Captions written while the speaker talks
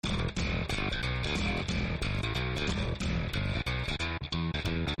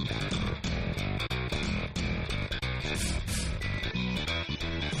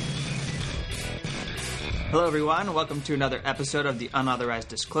Hello, everyone. Welcome to another episode of the Unauthorized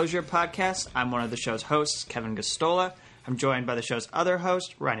Disclosure Podcast. I'm one of the show's hosts, Kevin Gostola. I'm joined by the show's other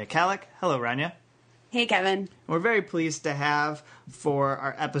host, Rania Khalek. Hello, Rania. Hey, Kevin. We're very pleased to have for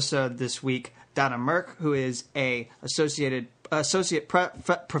our episode this week Donna Merck, who is a associate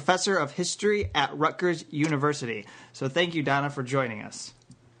professor of history at Rutgers University. So thank you, Donna, for joining us.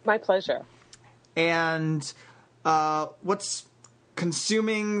 My pleasure. And what's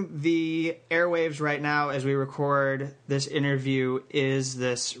consuming the airwaves right now as we record this interview is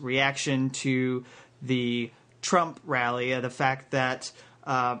this reaction to the Trump rally, the fact that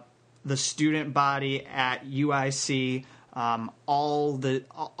the student body at UIC,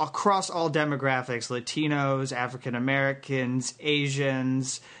 across all demographics, Latinos, African Americans,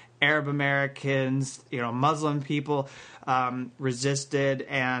 Asians, Arab Americans, Muslim people, resisted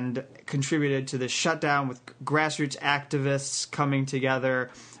and contributed to the shutdown, with grassroots activists coming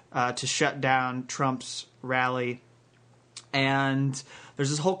together to shut down Trump's rally. And there's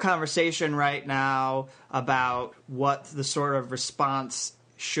this whole conversation right now about what the sort of response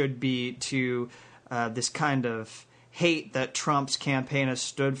should be to this kind of hate that Trump's campaign has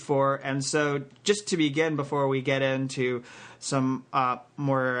stood for. And so just to begin, before we get into some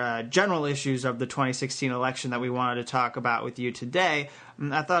more general issues of the 2016 election that we wanted to talk about with you today,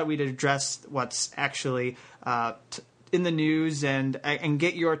 I thought we'd address what's actually in the news and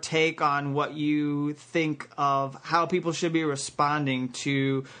get your take on what you think of how people should be responding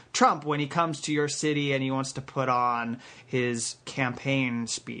to Trump when he comes to your city and he wants to put on his campaign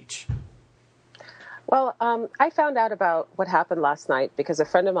speech. Well, I found out about what happened last night because a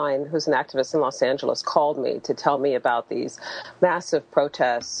friend of mine who's an activist in Los Angeles called me to tell me about these massive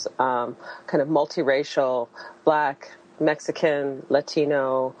protests, kind of multiracial, Black, Mexican,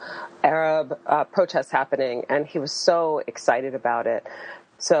 Latino, Arab protests happening, and he was so excited about it.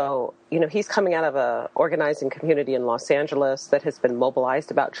 So, he's coming out of an organizing community in Los Angeles that has been mobilized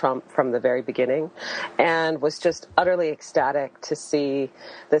about Trump from the very beginning and was just utterly ecstatic to see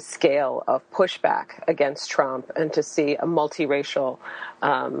the scale of pushback against Trump and to see a multiracial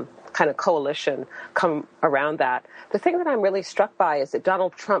kind of coalition come around that. The thing that I'm really struck by is that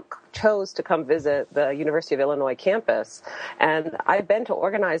Donald Trump chose to come visit the University of Illinois campus. And I've been to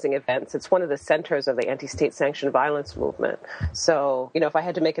organizing events. It's one of the centers of the anti-state sanctioned violence movement. So, if I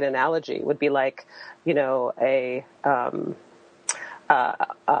had to make an analogy, it would be like, how do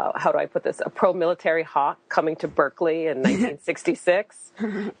I put this? A pro-military hawk coming to Berkeley in 1966.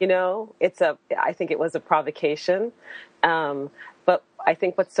 I think it was a provocation. But I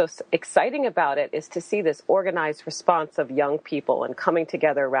think what's so exciting about it is to see this organized response of young people and coming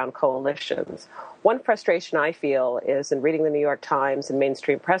together around coalitions. One frustration I feel is in reading the New York Times and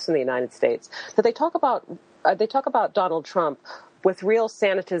mainstream press in the United States that they talk about Donald Trump with real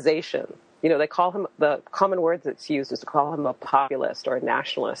sanitization. They call him, the common word that's used is to call him a populist or a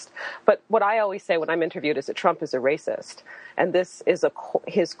nationalist. But what I always say when I'm interviewed is that Trump is a racist. And this is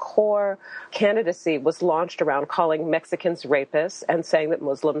his core candidacy was launched around calling Mexicans rapists and saying that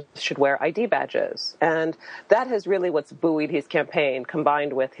Muslims should wear ID badges. And that is really what's buoyed his campaign,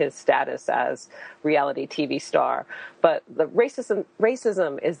 combined with his status as reality TV star. But the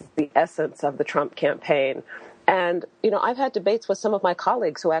racism is the essence of the Trump campaign. And, I've had debates with some of my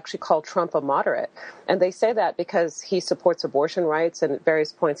colleagues who actually call Trump a moderate. And they say that because he supports abortion rights, and at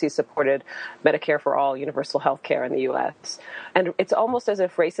various points he supported Medicare for all, universal health care in the U.S. And it's almost as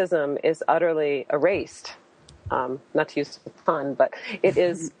if racism is utterly erased. Not to use fun, but it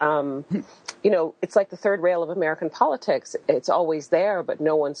is, it's like the third rail of American politics. It's always there, but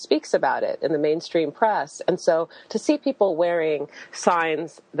no one speaks about it in the mainstream press. And so to see people wearing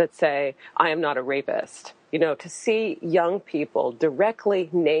signs that say, I am not a rapist, to see young people directly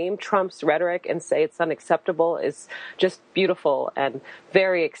name Trump's rhetoric and say it's unacceptable is just beautiful and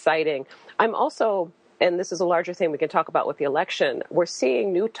very exciting. I'm also, and this is a larger thing we can talk about with the election, we're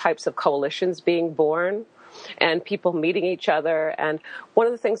seeing new types of coalitions being born and people meeting each other. And one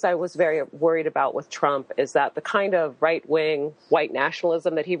of the things I was very worried about with Trump is that the kind of right-wing white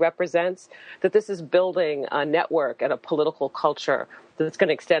nationalism that he represents, that this is building a network and a political culture that's going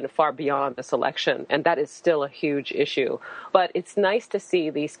to extend far beyond this election. And that is still a huge issue. But it's nice to see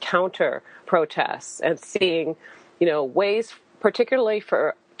these counter protests and seeing, ways particularly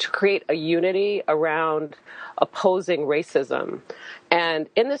to create a unity around opposing racism. And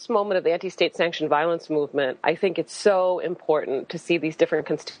in this moment of the anti-state sanctioned violence movement, I think it's so important to see these different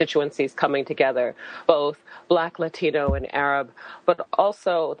constituencies coming together, both Black, Latino, and Arab, but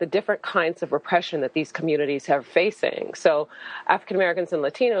also the different kinds of repression that these communities are facing. So African Americans and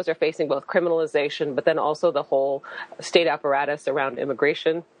Latinos are facing both criminalization, but then also the whole state apparatus around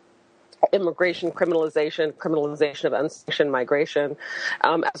immigration. immigration criminalization of unsanctioned migration,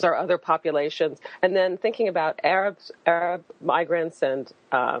 as are other populations, and then thinking about Arab migrants and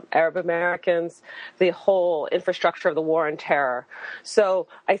Arab Americans, the whole infrastructure of the war on terror. So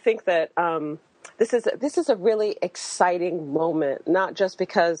I think that this is a really exciting moment, not just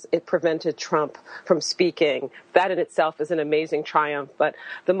because it prevented Trump from speaking. That in itself is an amazing triumph. But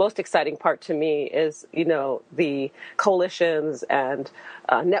the most exciting part to me is, the coalitions and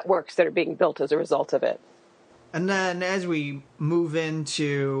networks that are being built as a result of it. And then as we move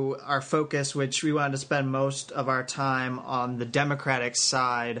into our focus, which we wanted to spend most of our time on the Democratic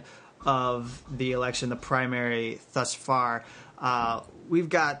side of the election, the primary thus far, we've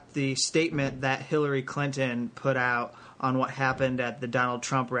got the statement that Hillary Clinton put out on what happened at the Donald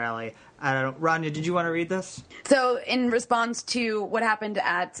Trump rally. Rania, did you want to read this? So in response to what happened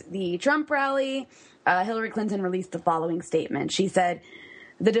at the Trump rally, Hillary Clinton released the following statement. She said,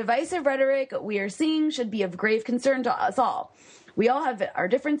 "The divisive rhetoric we are seeing should be of grave concern to us all. We all have our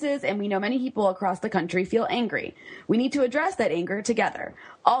differences, and we know many people across the country feel angry. We need to address that anger together.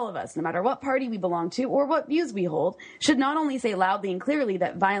 All of us, no matter what party we belong to or what views we hold, should not only say loudly and clearly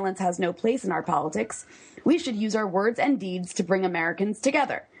that violence has no place in our politics, we should use our words and deeds to bring Americans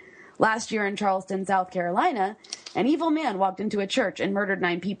together. Last year in Charleston, South Carolina, an evil man walked into a church and murdered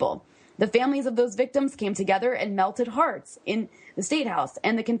 9 people. The families of those victims came together and melted hearts in the State House,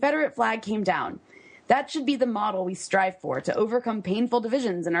 and the Confederate flag came down. That should be the model we strive for to overcome painful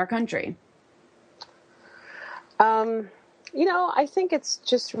divisions in our country." I think it's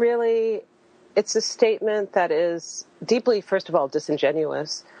just really, it's a statement that is deeply, first of all,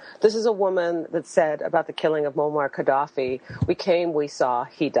 disingenuous. This is a woman that said about the killing of Muammar Gaddafi, "We came, we saw,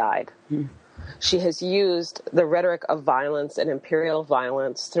 he died." She has used the rhetoric of violence and imperial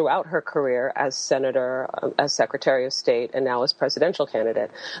violence throughout her career as senator, as Secretary of State, and now as presidential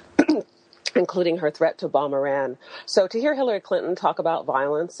candidate, including her threat to bomb Iran. So to hear Hillary Clinton talk about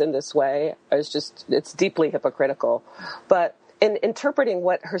violence in this way it's deeply hypocritical. But in interpreting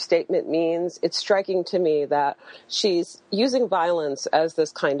what her statement means, it's striking to me that she's using violence as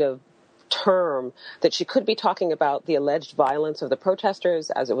this kind of term that she could be talking about the alleged violence of the protesters,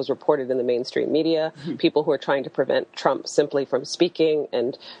 as it was reported in the mainstream media, people who are trying to prevent Trump simply from speaking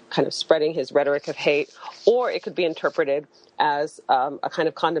and kind of spreading his rhetoric of hate, or it could be interpreted as a kind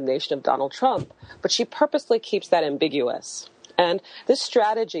of condemnation of Donald Trump. But she purposely keeps that ambiguous. And this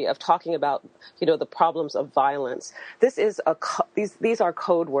strategy of talking about, the problems of violence, these are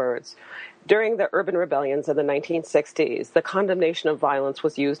code words. During the urban rebellions of the 1960s, the condemnation of violence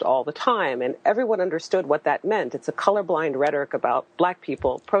was used all the time, and everyone understood what that meant. It's a colorblind rhetoric about black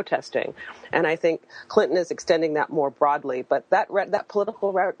people protesting. And I think Clinton is extending that more broadly, but that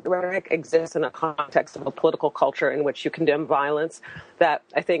political rhetoric exists in a context of a political culture in which you condemn violence that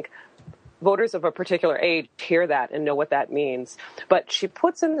I think voters of a particular age hear that and know what that means. But she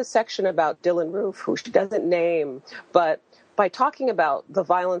puts in the section about Dylann Roof, who she doesn't name, but by talking about the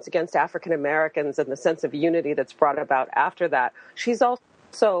violence against African Americans and the sense of unity that's brought about after that, she's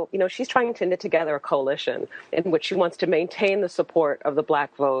also, she's trying to knit together a coalition in which she wants to maintain the support of the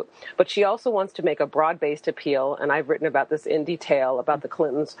black vote, but she also wants to make a broad-based appeal, and I've written about this in detail, about the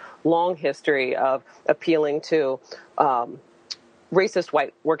Clintons' long history of appealing to racist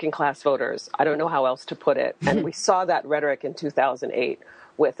white working class voters. I don't know how else to put it. And we saw that rhetoric in 2008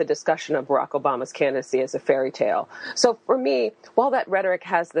 with the discussion of Barack Obama's candidacy as a fairy tale. So for me, while that rhetoric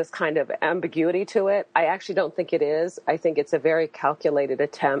has this kind of ambiguity to it, I actually don't think it is. I think it's a very calculated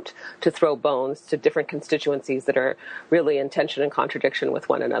attempt to throw bones to different constituencies that are really in tension and contradiction with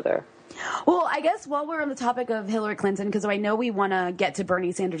one another. Well, I guess while we're on the topic of Hillary Clinton, because I know we want to get to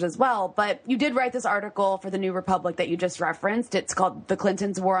Bernie Sanders as well, but you did write this article for the New Republic that you just referenced. It's called "The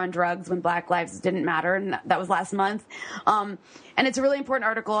Clintons' War on Drugs When Black Lives Didn't Matter," and that was last month. And it's a really important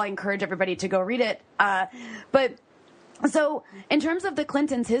article. I encourage everybody to go read it. But so in terms of the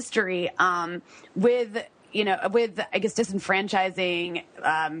Clintons' history, with I guess disenfranchising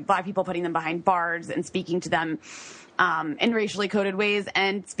black people, putting them behind bars and speaking to them in racially coded ways,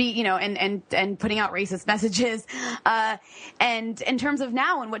 and and putting out racist messages. And in terms of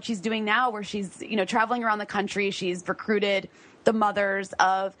now and what she's doing now, where she's traveling around the country, she's recruited the mothers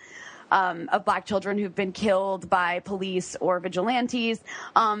of black children who've been killed by police or vigilantes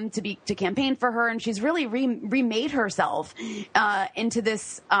to campaign for her, and she's really remade herself into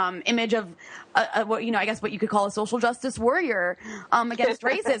this image of I guess what you could call a social justice warrior against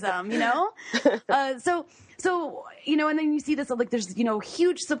racism. So and then you see this, there's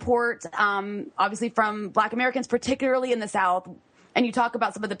huge support obviously from Black Americans, particularly in the South, And you talk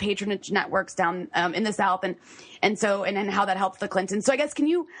about some of the patronage networks down in the South, and how that helps the Clintons. So I guess, can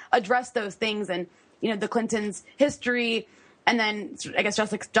you address those things and, the Clintons' history, and then I guess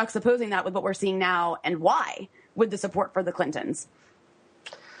just juxtaposing that with what we're seeing now and why with the support for the Clintons?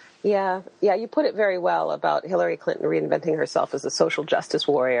 Yeah, you put it very well about Hillary Clinton reinventing herself as a social justice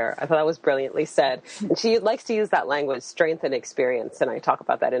warrior. I thought that was brilliantly said. And she likes to use that language, strength and experience, and I talk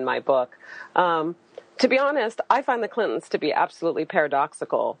about that in my book. To be honest, I find the Clintons to be absolutely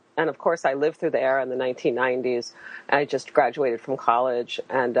paradoxical. And of course, I lived through the era in the 1990s. I just graduated from college,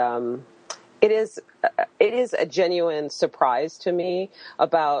 and it is a genuine surprise to me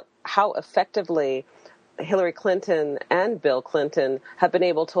about how effectively Hillary Clinton and Bill Clinton have been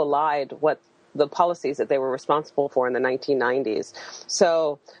able to elide what the policies that they were responsible for in the 1990s.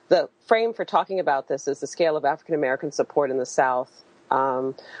 So the frame for talking about this is the scale of African American support in the South,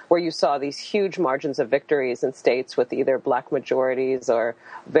 where you saw these huge margins of victories in states with either black majorities or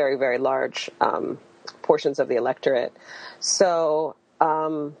very, very large portions of the electorate. So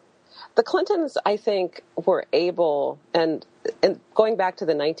the Clintons, I think, were able, and going back to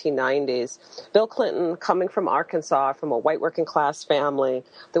the 1990s, Bill Clinton, coming from Arkansas, from a white working class family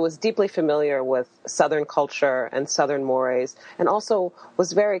that was deeply familiar with Southern culture and Southern mores, and also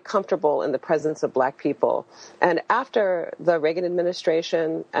was very comfortable in the presence of black people. And after the Reagan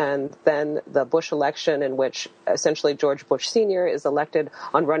administration and then the Bush election, in which essentially George Bush Sr. is elected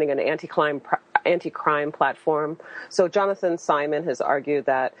on running an anti-crime platform. So Jonathan Simon has argued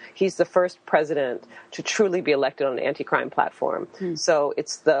that he's the first president to truly be elected on an anti-crime platform. So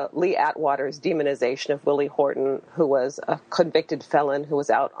it's the Lee Atwater's demonization of Willie Horton, who was a convicted felon who was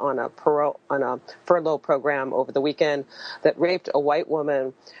out on a furlough program over the weekend that raped a white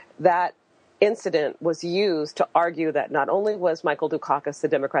woman. That incident was used to argue that not only was Michael Dukakis, the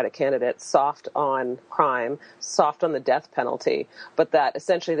Democratic candidate, soft on crime, soft on the death penalty, but that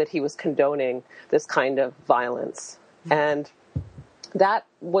essentially that he was condoning this kind of violence. And that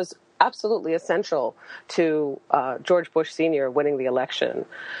was absolutely essential to George Bush Sr. winning the election.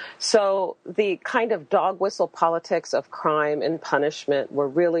 So the kind of dog whistle politics of crime and punishment were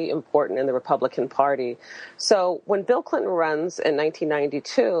really important in the Republican Party. So when Bill Clinton runs in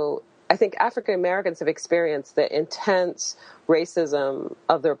 1992, I think African Americans have experienced the intense racism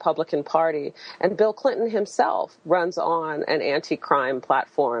of the Republican Party, and Bill Clinton himself runs on an anti-crime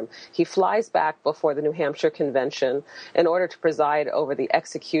platform. He flies back before the New Hampshire Convention in order to preside over the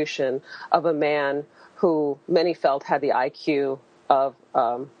execution of a man who many felt had the IQ of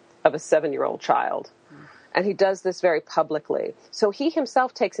a 7-year-old child. And he does this very publicly. So he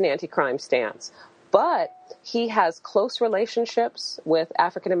himself takes an anti-crime stance. But he has close relationships with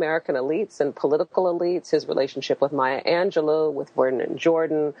African American elites and political elites, his relationship with Maya Angelou, with Vernon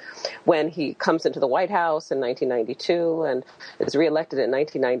Jordan, when he comes into the White House in 1992 and is reelected in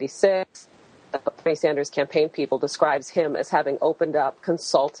 1996. Bernie Sanders' campaign people describes him as having opened up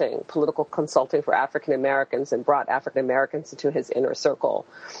political consulting for African Americans and brought African Americans into his inner circle.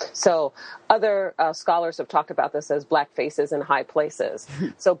 So other scholars have talked about this as black faces in high places.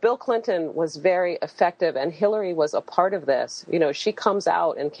 So Bill Clinton was very effective, and Hillary was a part of this. She comes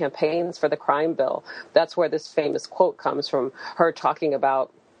out and campaigns for the crime bill. That's where this famous quote comes from, her talking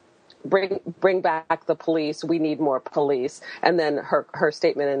about bring back the police, we need more police. And then her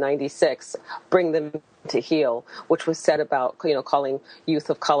statement in 96, bring them to heel, which was said about, calling youth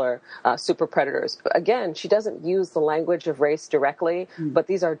of color super predators. Again, she doesn't use the language of race directly, but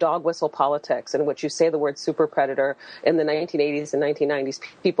these are dog whistle politics in which you say the word super predator. In the 1980s and 1990s,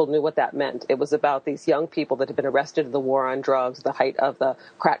 people knew what that meant. It was about these young people that had been arrested in the war on drugs, the height of the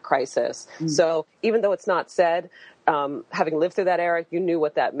crack crisis. So even though it's not said, having lived through that era, you knew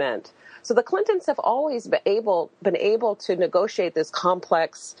what that meant. So the Clintons have always been able to negotiate this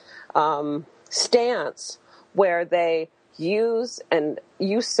complex stance where they use and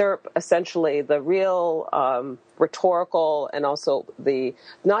usurp essentially the real rhetorical and also the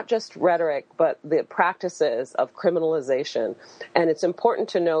not just rhetoric, but the practices of criminalization. And it's important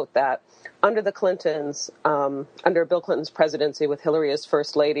to note that under the Clintons, under Bill Clinton's presidency with Hillary as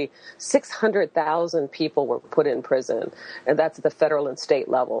First Lady, 600,000 people were put in prison, and that's at the federal and state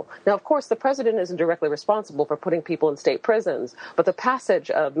level. Now, of course, the president isn't directly responsible for putting people in state prisons, but the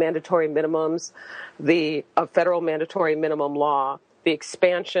passage of mandatory minimums, the federal mandatory minimum law, the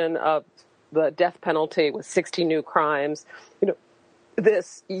expansion of the death penalty with 60 new crimes,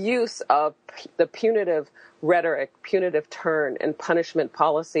 this use of the punitive rhetoric, punitive turn, and punishment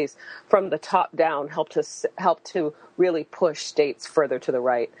policies from the top down help to really push states further to the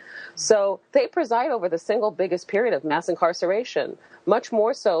right. So they preside over the single biggest period of mass incarceration, much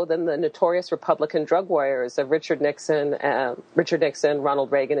more so than the notorious Republican drug warriors of Richard Nixon,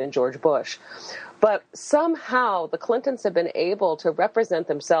 Ronald Reagan, and George Bush. But somehow the Clintons have been able to represent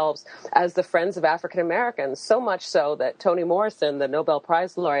themselves as the friends of African Americans, so much so that Toni Morrison, the Nobel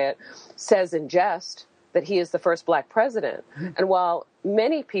Prize laureate, says in jest that he is the first black president. And while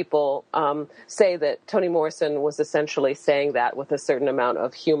many people say that Toni Morrison was essentially saying that with a certain amount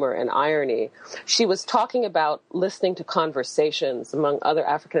of humor and irony, she was talking about listening to conversations among other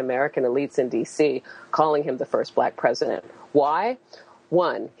African American elites in D.C., calling him the first black president. Why?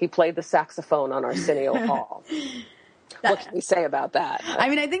 One, he played the saxophone on Arsenio Hall. What can we say about that? I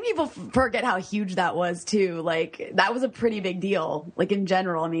mean, I think people forget how huge that was, too. Like, that was a pretty big deal. Like, in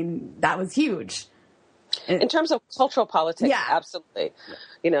general, I mean, that was huge. In terms of cultural politics, yeah. Absolutely.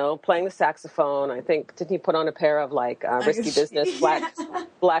 You know, playing the saxophone, I think, didn't he put on a pair of, like, risky business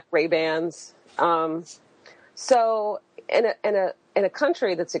black Ray-Bans? So in a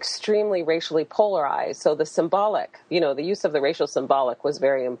country that's extremely racially polarized, so the symbolic, the use of the racial symbolic was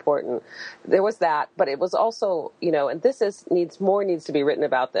very important. There was that, but it was also, and this needs to be written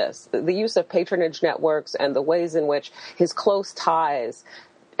about this, the use of patronage networks and the ways in which his close ties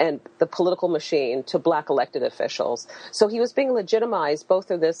and the political machine to black elected officials. So he was being legitimized both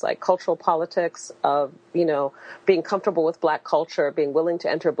through this like cultural politics of, being comfortable with black culture, being willing to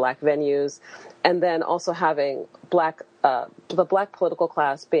enter black venues, and then also having the black political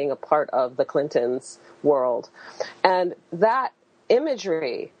class being a part of the Clintons' world. And that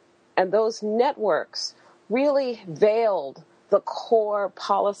imagery and those networks really veiled the core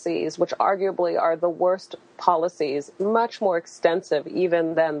policies, which arguably are the worst policies, much more extensive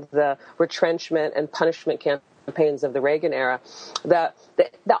even than the retrenchment and punishment campaigns of the Reagan era, that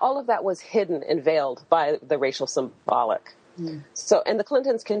all of that was hidden and veiled by the racial symbolic. So, and the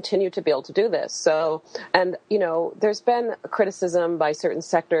Clintons continue to be able to do this. So, and, there's been criticism by certain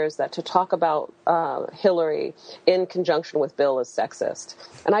sectors that to talk about Hillary in conjunction with Bill is sexist.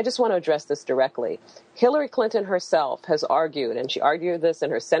 And I just want to address this directly. Hillary Clinton herself has argued, and she argued this in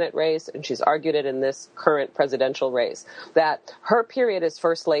her Senate race, and she's argued it in this current presidential race, that her period as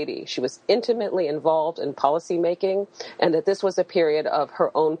First Lady, she was intimately involved in policymaking, and that this was a period of her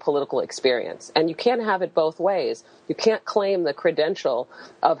own political experience. And you can't have it both ways. You can't claim the credential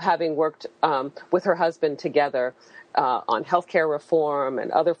of having worked with her husband together on healthcare reform and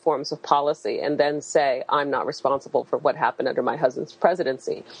other forms of policy, and then say, I'm not responsible for what happened under my husband's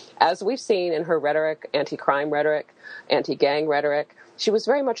presidency. As we've seen in her rhetoric, anti-crime rhetoric, anti-gang rhetoric, she was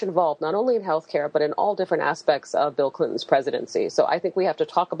very much involved not only in healthcare, but in all different aspects of Bill Clinton's presidency. So I think we have to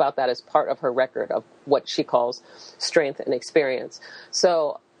talk about that as part of her record of what she calls strength and experience.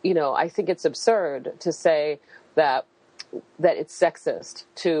 So, I think it's absurd to say that it's sexist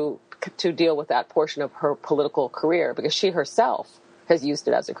to deal with that portion of her political career, because she herself has used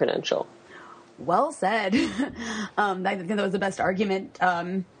it as a credential. Well said. I think that was the best argument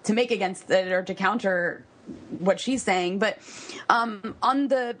to make against it or to counter what she's saying. But on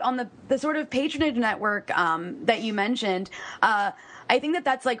the sort of patronage network that you mentioned, I think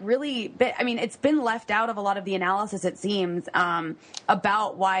that's like really, it's been left out of a lot of the analysis, it seems,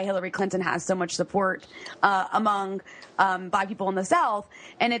 about why Hillary Clinton has so much support among Black people in the South.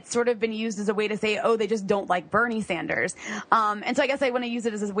 And it's sort of been used as a way to say, oh, they just don't like Bernie Sanders. And so I guess I want to use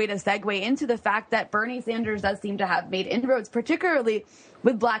it as a way to segue into the fact that Bernie Sanders does seem to have made inroads, particularly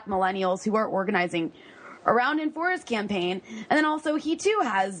with Black millennials who are organizing around him for his campaign. And then also he too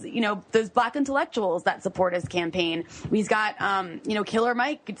has, those Black intellectuals that support his campaign. He's got, Killer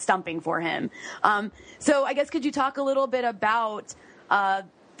Mike stumping for him. So I guess could you talk a little bit about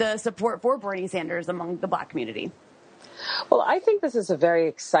the support for Bernie Sanders among the Black community? Well, I think this is a very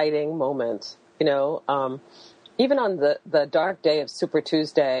exciting moment, even on the dark day of Super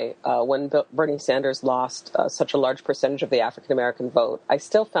Tuesday, when Bernie Sanders lost such a large percentage of the African-American vote, I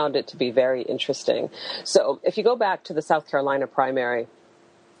still found it to be very interesting. So if you go back to the South Carolina primary,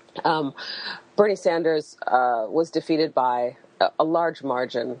 Bernie Sanders was defeated by a large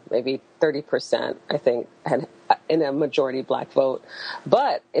margin, maybe 30%, I think, and in a majority Black vote.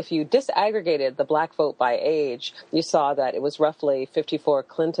 But if you disaggregated the Black vote by age, you saw that it was roughly 54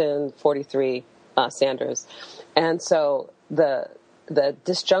 Clinton, 43 Sanders. And so the the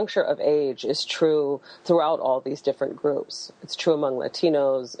disjuncture of age is true throughout all these different groups. It's true among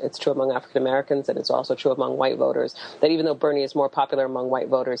Latinos, it's true among African Americans, and it's also true among white voters, that even though Bernie is more popular among white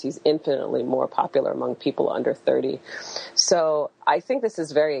voters, he's infinitely more popular among people under 30. So I think this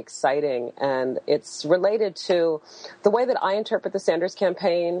is very exciting, and it's related to the way that I interpret the Sanders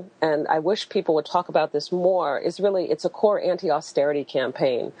campaign, and I wish people would talk about this more, is really it's a core anti-austerity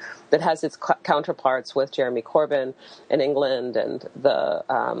campaign that has its counterparts with Jeremy Corbyn in England and the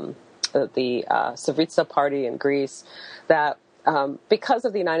Syriza party in Greece, that because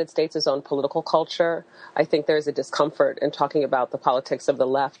of the United States' own political culture, I think there's a discomfort in talking about the politics of the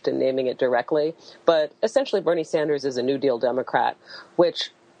left and naming it directly. But essentially, Bernie Sanders is a New Deal Democrat,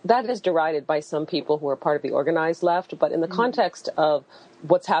 which that is derided by some people who are part of the organized left. But in the context of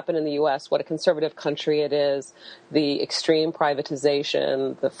what's happened in the U.S., what a conservative country it is, the extreme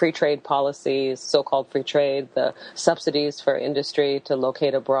privatization, the free trade policies, so-called free trade, the subsidies for industry to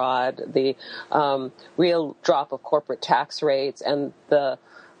locate abroad, the real drop of corporate tax rates, and the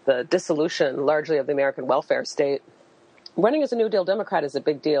dissolution largely of the American welfare state. Running as a New Deal Democrat is a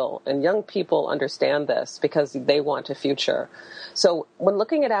big deal, and young people understand this because they want a future. So when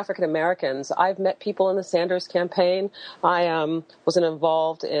looking at African Americans, I've met people in the Sanders campaign. I was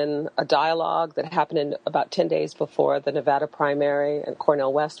involved in a dialogue that happened in about 10 days before the Nevada primary, and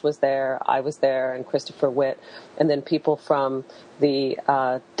Cornel West was there, I was there, and Christopher Witt, and then people from the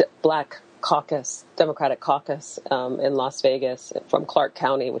Black Caucus, Democratic Caucus in Las Vegas, from Clark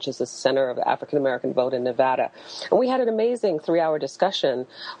County, which is the center of the African-American vote in Nevada. And we had an amazing 3-hour discussion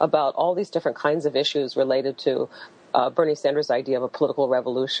about all these different kinds of issues related to Bernie Sanders' idea of a political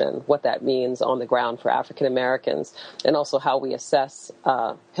revolution, what that means on the ground for African-Americans, and also how we assess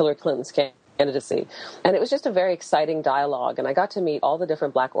Hillary Clinton's candidacy. And it was just a very exciting dialogue, and I got to meet all the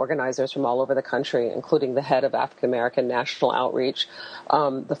different Black organizers from all over the country, including the head of African American National Outreach,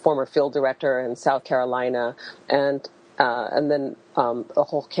 the former field director in South Carolina, and then a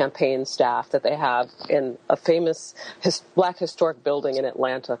whole campaign staff that they have in a famous Black historic building in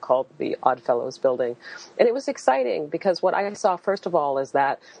Atlanta called the Oddfellows Building. And it was exciting because what I saw, first of all, is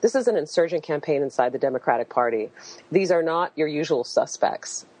that this is an insurgent campaign inside the Democratic Party. These are not your usual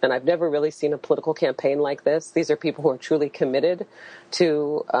suspects. And I've never really seen a political campaign like this. These are people who are truly committed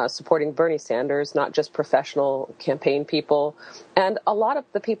to supporting Bernie Sanders, not just professional campaign people. And a lot of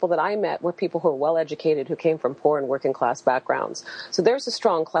the people that I met were people who are well-educated, who came from poor and working-class backgrounds. So there's a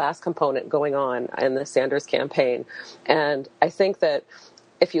strong class component going on in the Sanders campaign. And I think that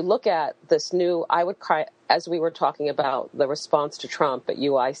if you look at this new, as we were talking about the response to Trump at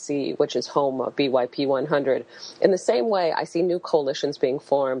UIC, which is home of BYP 100, in the same way, I see new coalitions being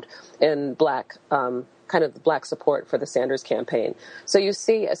formed in Black kind of the Black support for the Sanders campaign. So you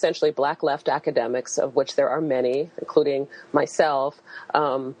see essentially Black left academics, of which there are many, including myself,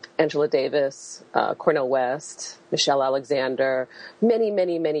 Angela Davis, Cornel West, Michelle Alexander, many,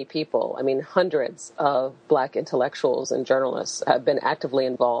 many, many people. I mean, hundreds of Black intellectuals and journalists have been actively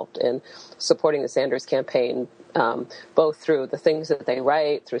involved in supporting the Sanders campaign, both through the things that they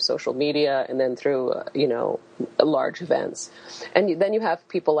write, through social media, and then through, large events. And then you have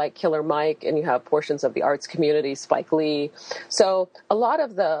people like Killer Mike, and you have portions of the arts community, Spike Lee. So a lot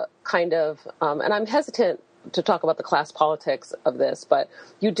of the kind of, and I'm hesitant to talk about the class politics of this, but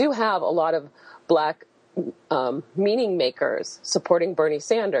you do have a lot of Black meaning makers supporting Bernie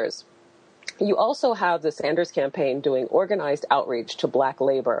Sanders. You also have the Sanders campaign doing organized outreach to Black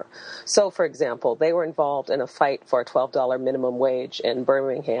labor. So, for example, they were involved in a fight for a $12 minimum wage in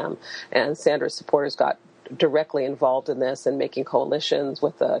Birmingham, and Sanders supporters got directly involved in this and making coalitions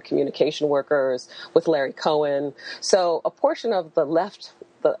with the communication workers, with Larry Cohen. So a portion of the left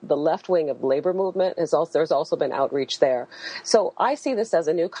wing of the labor movement there's also been outreach there. So I see this as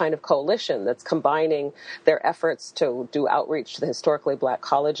a new kind of coalition that's combining their efforts to do outreach to the historically Black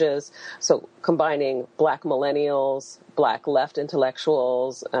colleges, so combining Black millennials, Black left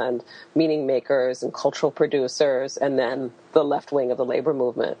intellectuals, and meaning makers and cultural producers, and then the left wing of the labor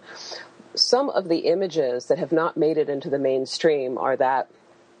movement. Some of the images that have not made it into the mainstream are that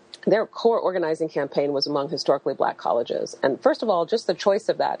their core organizing campaign was among historically Black colleges. And first of all, just the choice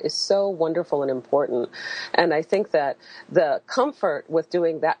of that is so wonderful and important. And I think that the comfort with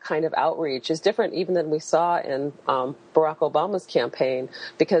doing that kind of outreach is different even than we saw in Barack Obama's campaign,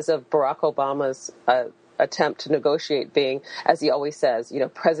 because of Barack Obama's attempt to negotiate being, as he always says,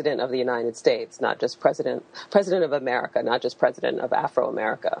 president of the United States, not just president of America, not just president of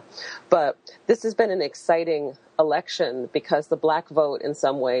Afro-America. But this has been an exciting election because the black vote in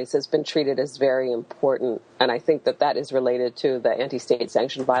some ways has been treated as very important. And I think that that is related to the anti-state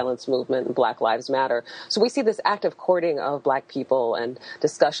sanctioned violence movement and Black Lives Matter. So we see this active courting of black people and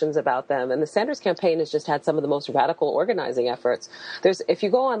discussions about them. And the Sanders campaign has just had some of the most radical organizing efforts. If you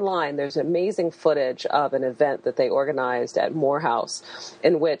go online, there's amazing footage of an event that they organized at Morehouse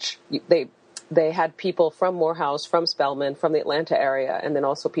in which they had people from Morehouse, from Spelman, from the Atlanta area, and then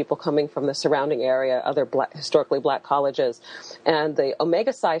also people coming from the surrounding area, other historically black colleges. And the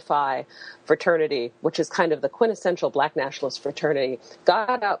Omega Psi Phi fraternity, which is kind of the quintessential black nationalist fraternity,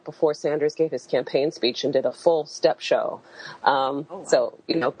 got up before Sanders gave his campaign speech and did a full step show. Wow. So,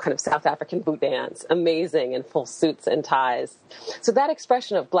 kind of South African boot dance, amazing, in full suits and ties. So that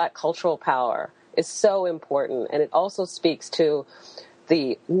expression of black cultural power is so important, and it also speaks to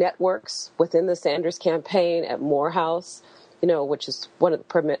the networks within the Sanders campaign at Morehouse, which is one of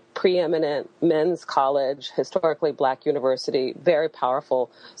the preeminent men's college, historically black university, very powerful,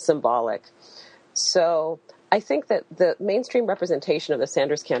 symbolic. So I think that the mainstream representation of the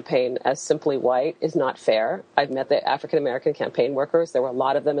Sanders campaign as simply white is not fair. I've met the African-American campaign workers. There were a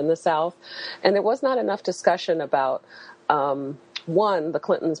lot of them in the South. And there was not enough discussion about one, the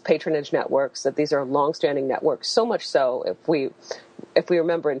Clintons' patronage networks, that these are longstanding networks, so much so, if we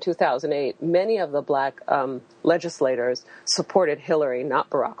remember in 2008, many of the black legislators supported Hillary,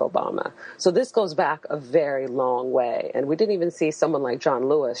 not Barack Obama. So this goes back a very long way. And we didn't even see someone like John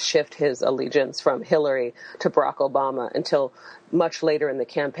Lewis shift his allegiance from Hillary to Barack Obama until much later in the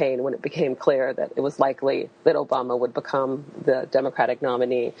campaign, when it became clear that it was likely that Obama would become the Democratic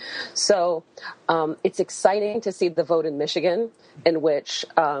nominee. So it's exciting to see the vote in Michigan, in which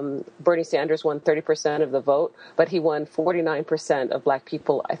Bernie Sanders won 30% of the vote, but he won 49% of black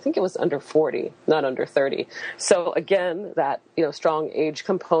people. I think it was under 40, not under 30. So again, that strong age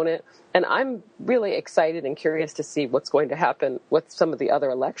component. And I'm really excited and curious to see what's going to happen with some of the other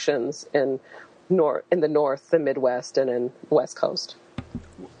elections in the North, the Midwest, and in the West Coast.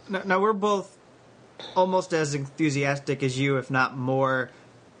 Now, we're both almost as enthusiastic as you, if not more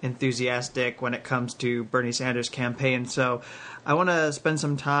enthusiastic, when it comes to Bernie Sanders' campaign. So I want to spend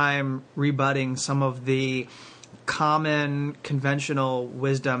some time rebutting some of the common conventional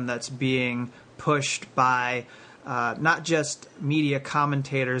wisdom that's being pushed by not just media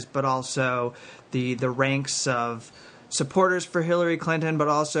commentators, but also the ranks of supporters for Hillary Clinton, but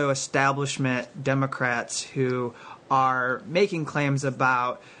also establishment Democrats who are making claims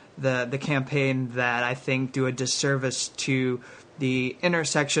about the campaign that I think do a disservice to the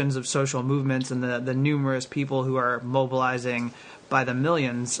intersections of social movements and the numerous people who are mobilizing by the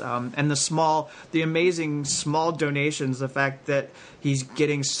millions, and the amazing small donations, the fact that he's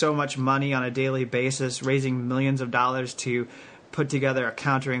getting so much money on a daily basis, raising millions of dollars to put together a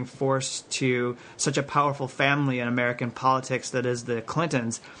countering force to such a powerful family in American politics that is the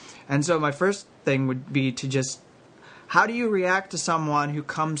Clintons. And so my first thing would be to just, how do you react to someone who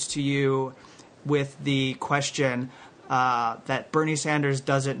comes to you with the question that Bernie Sanders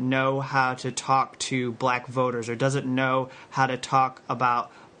doesn't know how to talk to black voters or doesn't know how to talk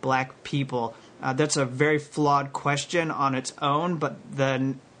about black people? That's a very flawed question on its own, but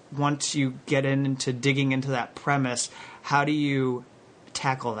then once you get into digging into that premise, how do you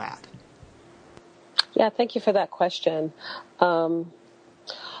tackle that? Yeah, thank you for that question.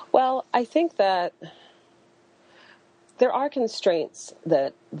 Well, I think that there are constraints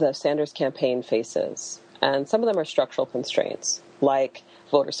that the Sanders campaign faces, and some of them are structural constraints, like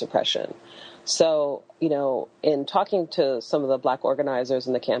voter suppression. So, in talking to some of the black organizers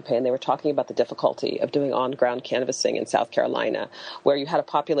in the campaign, they were talking about the difficulty of doing on-ground canvassing in South Carolina, where you had a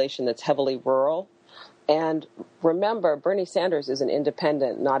population that's heavily rural. And remember, Bernie Sanders is an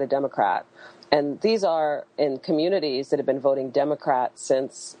independent, not a Democrat. And these are in communities that have been voting Democrat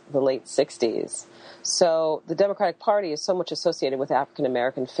since the late 60s. So the Democratic Party is so much associated with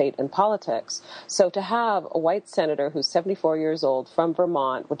African-American fate and politics. So to have a white senator who's 74 years old from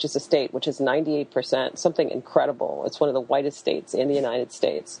Vermont, which is a state which is 98%, something incredible. It's one of the whitest states in the United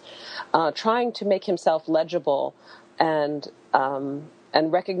States, trying to make himself legible and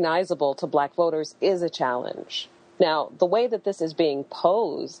recognizable to black voters is a challenge. Now, the way that this is being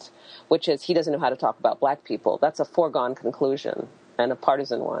posed, which is he doesn't know how to talk about black people, that's a foregone conclusion and a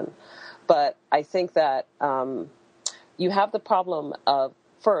partisan one. But I think that you have the problem of,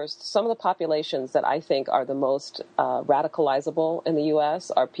 first, some of the populations that I think are the most radicalizable in the U.S.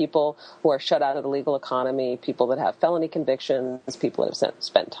 are people who are shut out of the legal economy, people that have felony convictions, people that have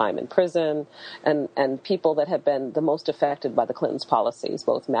spent time in prison, and people that have been the most affected by the Clintons' policies,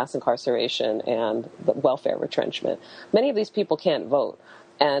 both mass incarceration and the welfare retrenchment. Many of these people can't vote.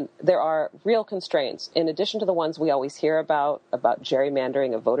 And there are real constraints, in addition to the ones we always hear about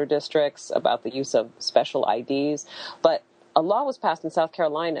gerrymandering of voter districts, about the use of special IDs. But a law was passed in South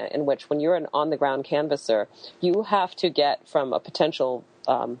Carolina in which, when you're an on-the-ground canvasser, you have to get from a potential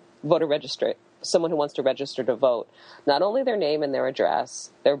voter registry, someone who wants to register to vote, not only their name and their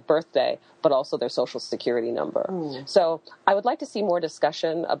address, their birthday, but also their social security number. So I would like to see more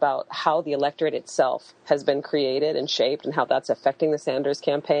discussion about how the electorate itself has been created and shaped and how that's affecting the Sanders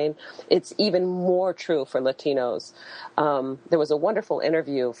campaign. It's even more true for Latinos. There was a wonderful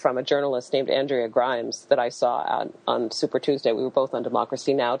interview from a journalist named Andrea Grimes that I saw on Super Tuesday. We were both on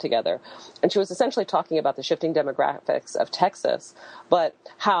Democracy Now! Together. And she was essentially talking about the shifting demographics of Texas, but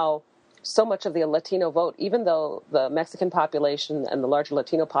how so much of the Latino vote, even though the Mexican population and the larger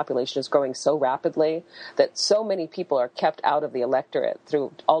Latino population is growing so rapidly, that so many people are kept out of the electorate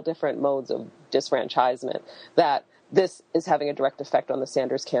through all different modes of disfranchisement, that this is having a direct effect on the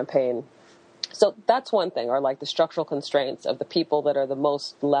Sanders campaign. So that's one thing, or like the structural constraints of the people that are the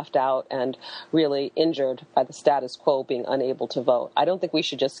most left out and really injured by the status quo being unable to vote. I don't think we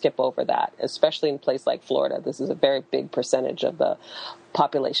should just skip over that, especially in a place like Florida. This is a very big percentage of the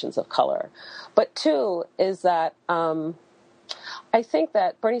populations of color. But two is that I think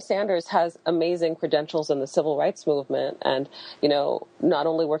that Bernie Sanders has amazing credentials in the civil rights movement, and, you know, not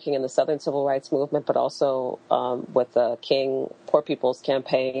only working in the Southern civil rights movement, but also with the King Poor People's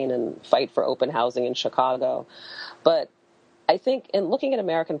Campaign and Fight for Open Housing in Chicago. But I think in looking at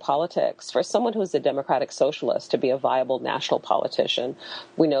American politics, for someone who's a democratic socialist to be a viable national politician,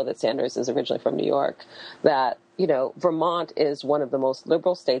 we know that Sanders is originally from New York, that, you know, Vermont is one of the most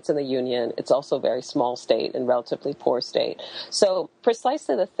liberal states in the union. It's also a very small state and relatively poor state. So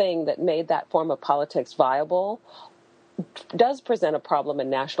precisely the thing that made that form of politics viable does present a problem in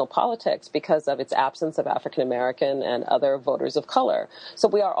national politics because of its absence of African American and other voters of color. So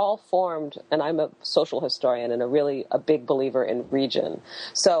we are all formed, and I'm a social historian and a big believer in region.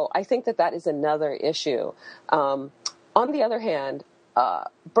 So I think that that is another issue. On the other hand,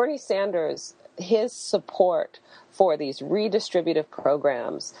 Bernie Sanders, his support for these redistributive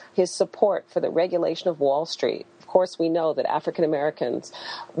programs, his support for the regulation of Wall Street. Of course, we know that African Americans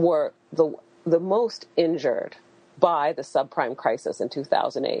were the most injured by the subprime crisis in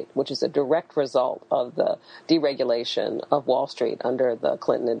 2008, which is a direct result of the deregulation of Wall Street under the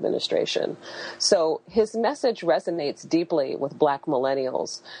Clinton administration. So his message resonates deeply with Black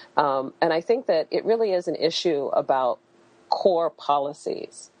millennials. And I think that it really is an issue about core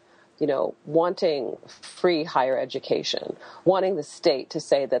policies. You know, wanting free higher education, wanting the state to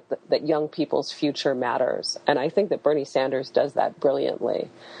say that young people's future matters. And I think that Bernie Sanders does that brilliantly.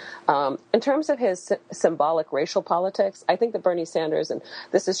 In terms of his symbolic racial politics, I think that Bernie Sanders, and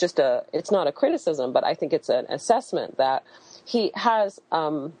this is just it's not a criticism, but I think it's an assessment that he has,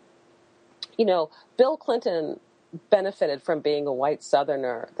 Bill Clinton benefited from being a white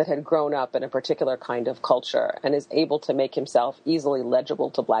Southerner that had grown up in a particular kind of culture and is able to make himself easily legible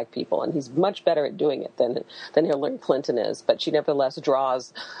to Black people. And he's much better at doing it than Hillary Clinton is. But she nevertheless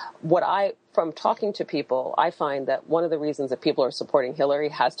draws from talking to people, I find that one of the reasons that people are supporting Hillary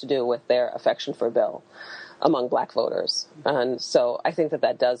has to do with their affection for Bill among Black voters. And so I think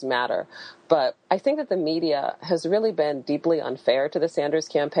that does matter. But I think that the media has really been deeply unfair to the Sanders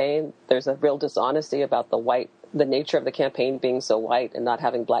campaign. There's a real dishonesty about the nature of the campaign being so white and not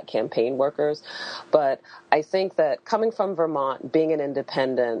having Black campaign workers. But I think that coming from Vermont, being an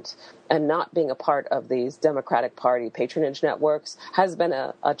independent, and not being a part of these Democratic Party patronage networks has been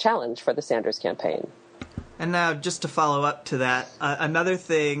a challenge for the Sanders campaign. And now, just to follow up to that, another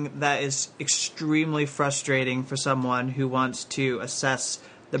thing that is extremely frustrating for someone who wants to assess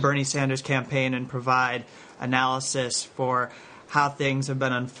the Bernie Sanders campaign and provide analysis for how things have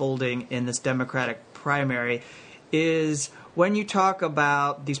been unfolding in this Democratic primary is when you talk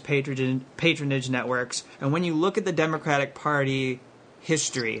about these patronage networks, and when you look at the Democratic Party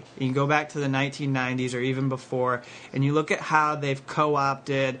history, and you go back to the 1990s or even before, and you look at how they've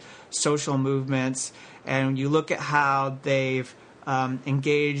co-opted social movements, and you look at how they've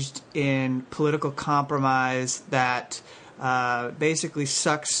engaged in political compromise that basically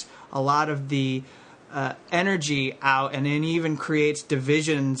sucks a lot of the energy out, and it even creates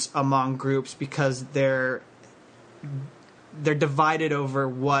divisions among groups because they're divided over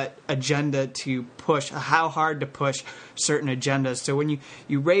what agenda to push, how hard to push certain agendas. So when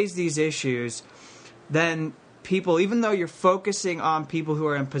you raise these issues, then people, even though you're focusing on people who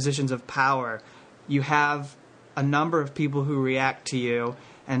are in positions of power, you have a number of people who react to you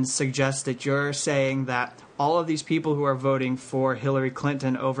and suggest that you're saying that all of these people who are voting for Hillary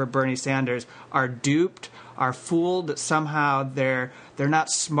Clinton over Bernie Sanders are duped, are fooled, that somehow they're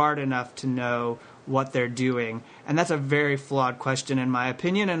not smart enough to know what they're doing. And that's a very flawed question, in my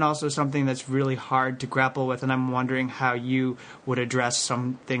opinion, and also something that's really hard to grapple with. And I'm wondering how you would address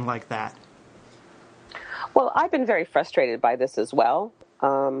something like that. Well, I've been very frustrated by this as well.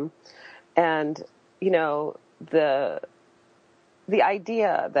 And, you know, the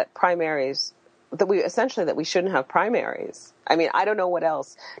idea that primaries, that we shouldn't have primaries. I mean, I don't know what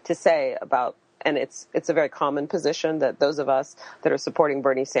else to say about, and it's a very common position that those of us that are supporting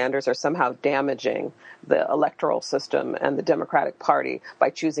Bernie Sanders are somehow damaging the electoral system and the Democratic Party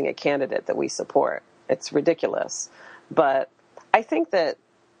by choosing a candidate that we support. It's ridiculous. But I think that,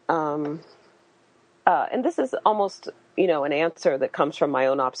 and this is almost, you know, an answer that comes from my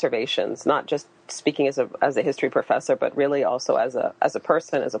own observations, not just speaking as a history professor, but really also as a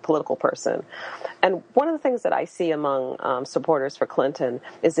person, as a political person. And one of the things that I see among supporters for Clinton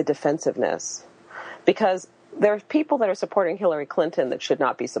is the defensiveness, because there are people that are supporting Hillary Clinton that should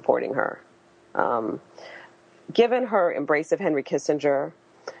not be supporting her. Given her embrace of Henry Kissinger,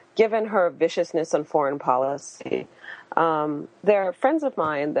 given her viciousness on foreign policy, there are friends of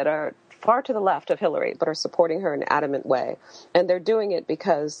mine that are far to the left of Hillary, but are supporting her in an adamant way. And they're doing it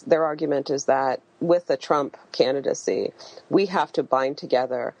because their argument is that with the Trump candidacy, we have to bind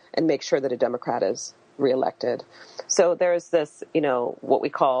together and make sure that a Democrat is reelected. So there's this, you know, what we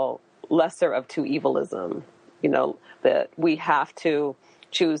call lesser of two evilism, you know, that we have to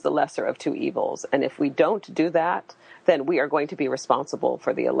choose the lesser of two evils. And if we don't do that, then we are going to be responsible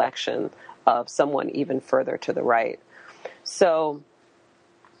for the election of someone even further to the right. So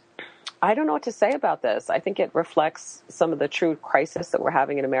I don't know what to say about this. I think it reflects some of the true crisis that we're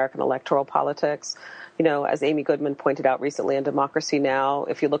having in American electoral politics. You know, as Amy Goodman pointed out recently in Democracy Now!,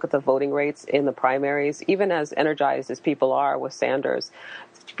 if you look at the voting rates in the primaries, even as energized as people are with Sanders,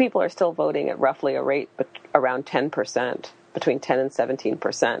 people are still voting at roughly a rate around 10%, between 10 and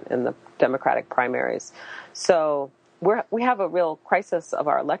 17% in the Democratic primaries. So we have a real crisis of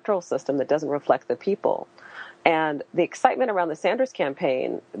our electoral system that doesn't reflect the people. And the excitement around the Sanders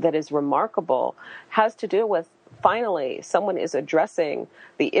campaign that is remarkable has to do with, finally, someone is addressing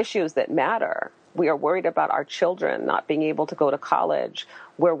the issues that matter. We are worried about our children not being able to go to college.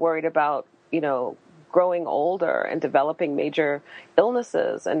 We're worried about, you know, growing older and developing major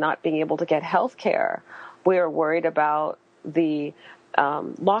illnesses and not being able to get health care. We are worried about the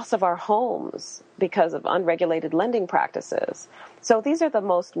loss of our homes because of unregulated lending practices. So these are the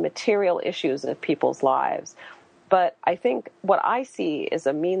most material issues of people's lives. But I think what I see is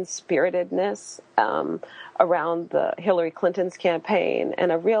a mean-spiritedness around the Hillary Clinton's campaign and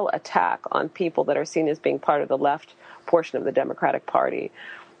a real attack on people that are seen as being part of the left portion of the Democratic Party.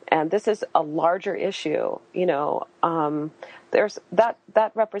 And this is a larger issue, you know. There's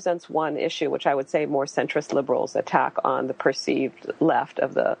that represents one issue, which I would say more centrist liberals attack on the perceived left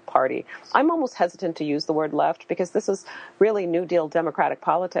of the party. I'm almost hesitant to use the word left because this is really New Deal democratic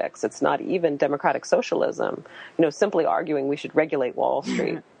politics. It's not even democratic socialism. You know, simply arguing we should regulate Wall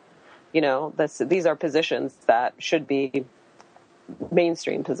Street. You know, these are positions that should be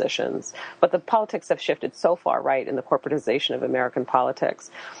mainstream positions, but the politics have shifted so far right in the corporatization of American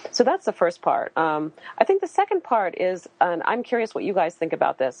politics. So that's the first part. I think the second part is, and I'm curious what you guys think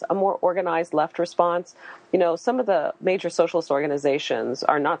about this, a more organized left response. You know, some of the major socialist organizations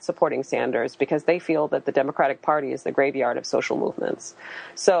are not supporting Sanders because they feel that the Democratic Party is the graveyard of social movements.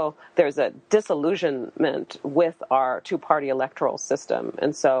 So there's a disillusionment with our two-party electoral system.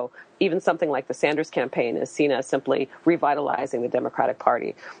 And so even something like the Sanders campaign is seen as simply revitalizing the Democratic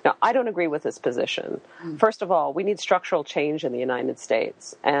Party. Now, I don't agree with this position. First of all, we need structural change in the United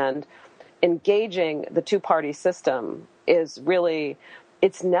States. And engaging the two-party system is really,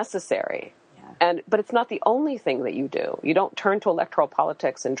 it's necessary. But it's not the only thing that you do. You don't turn to electoral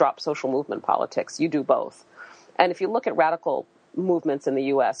politics and drop social movement politics. You do both. And if you look at radical movements in the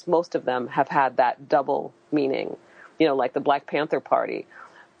U.S., most of them have had that double meaning. You know, like the Black Panther Party,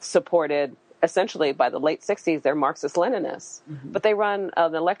 supported essentially by the late 60s, they're Marxist-Leninists. But they run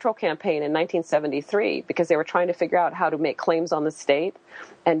an electoral campaign in 1973 because they were trying to figure out how to make claims on the state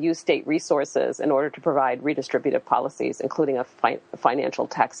and use state resources in order to provide redistributive policies, including a financial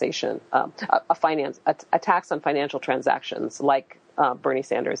taxation, a tax on financial transactions like Bernie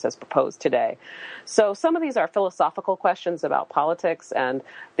Sanders has proposed today. So some of these are philosophical questions about politics and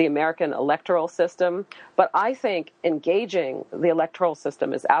the American electoral system, but I think engaging the electoral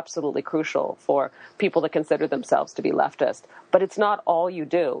system is absolutely crucial for people that consider themselves to be leftist. But it's not all you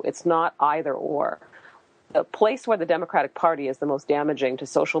do. It's not either or. the place where the Democratic Party is the most damaging to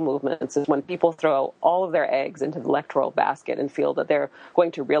social movements is when people throw all of their eggs into the electoral basket and feel that they're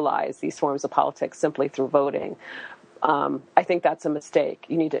going to realize these forms of politics simply through voting. I think that's a mistake.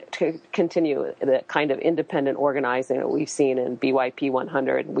 You need to continue the kind of independent organizing that we've seen in BYP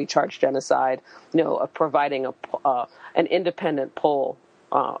 100, We Charge Genocide, of providing an independent poll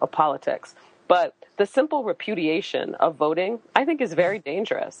of politics. But the simple repudiation of voting, I think, is very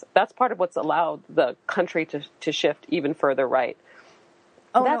dangerous. That's part of what's allowed the country to shift even further right.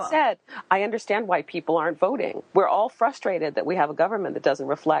 That said, I understand why people aren't voting. We're all frustrated that we have a government that doesn't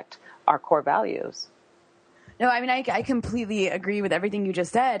reflect our core values. No, I mean, I completely agree with everything you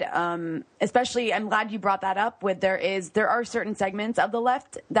just said. Especially, I'm glad you brought that up. There are certain segments of the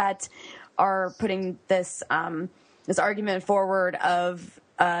left that are putting this argument forward of,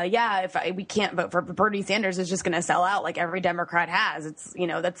 we can't vote for Bernie Sanders is just going to sell out like every Democrat has. It's,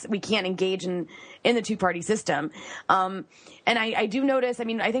 we can't engage in the two-party system. And I do notice, I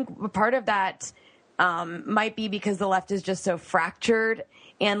mean, I think part of that might be because the left is just so fractured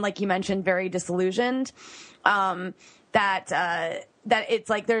and, like you mentioned, very disillusioned. That it's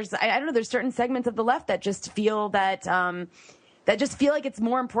like there's certain segments of the left that just feel that like it's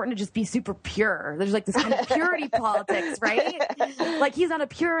more important to just be super pure. There's like this kind of purity politics, right? Like he's not a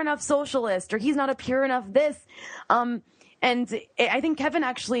pure enough socialist or he's not a pure enough this. And I think Kevin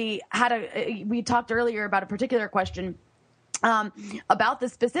actually we talked earlier about a particular question about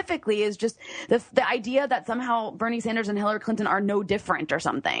this specifically is just the idea that somehow Bernie Sanders and Hillary Clinton are no different or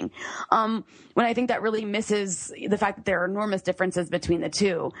something. When I think that really misses the fact that there are enormous differences between the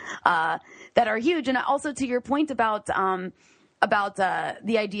two that are huge. And also to your point about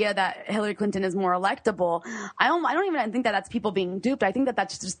the idea that Hillary Clinton is more electable, I don't even think that that's people being duped. I think that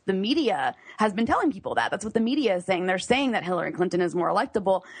that's just the media has been telling people that. That's what the media is saying. They're saying that Hillary Clinton is more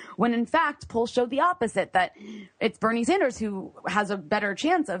electable, when in fact polls showed the opposite, that it's Bernie Sanders who has a better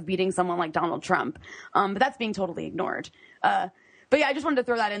chance of beating someone like Donald Trump. But that's being totally ignored. But yeah, I just wanted to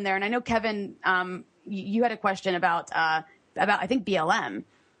throw that in there. And I know, Kevin, you had a question about I think BLM,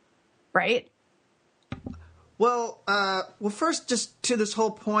 right? Well, first, just to this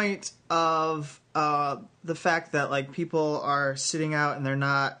whole point of the fact that like people are sitting out and they're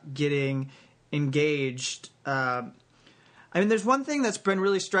not getting engaged. I mean, there's one thing that's been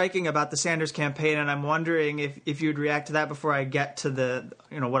really striking about the Sanders campaign, and I'm wondering if you'd react to that before I get to the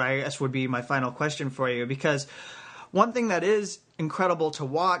what I guess would be my final question for you. Because one thing that is incredible to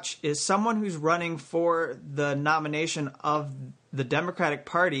watch is someone who's running for the nomination of the Democratic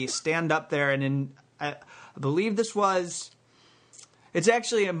Party stand up there and I believe it's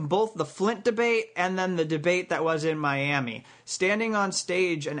actually in both the Flint debate and then the debate that was in Miami, standing on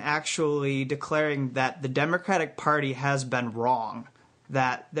stage and actually declaring that the Democratic Party has been wrong,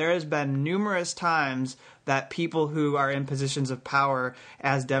 that there has been numerous times that people who are in positions of power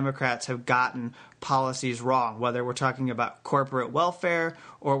as Democrats have gotten policies wrong, whether we're talking about corporate welfare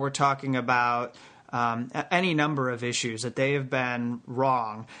or we're talking about any number of issues, that they have been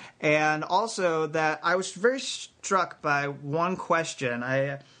wrong. And also that I was very struck by one question.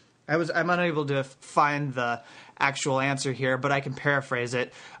 I'm unable to find the actual answer here, but I can paraphrase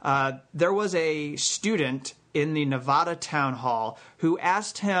it. There was a student in the Nevada town hall who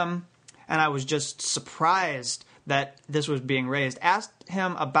asked him, and I was just surprised that this was being raised, asked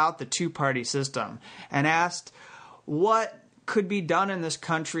him about the two-party system and asked what could be done in this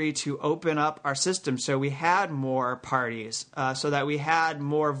country to open up our system so we had more parties, so that we had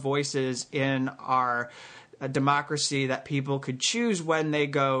more voices in our democracy that people could choose when they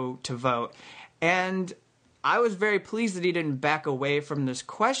go to vote. And I was very pleased that he didn't back away from this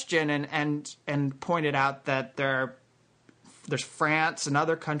question and pointed out that there's France and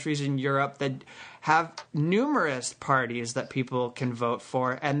other countries in Europe that have numerous parties that people can vote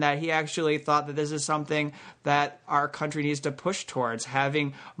for, and that he actually thought that this is something that our country needs to push towards,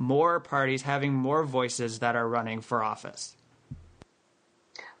 having more parties, having more voices that are running for office.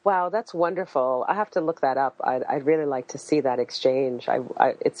 Wow, that's wonderful. I have to look that up. I'd really like to see that exchange.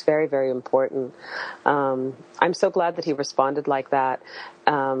 It's very, very important. I'm so glad that he responded like that.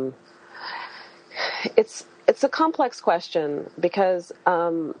 It's a complex question because,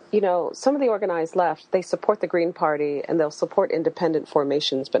 some of the organized left, they support the Green Party and they'll support independent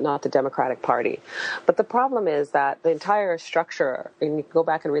formations, but not the Democratic Party. But the problem is that the entire structure, and you can go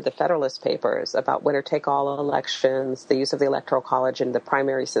back and read the Federalist Papers about winner-take-all elections, the use of the Electoral College and the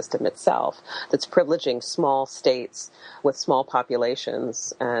primary system itself, that's privileging small states with small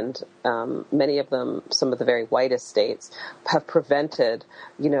populations, and many of them, some of the very whitest states, have prevented,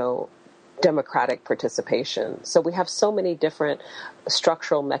 democratic participation. So we have so many different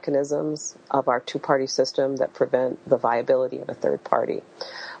structural mechanisms of our two-party system that prevent the viability of a third party.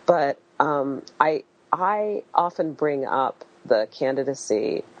 But I often bring up the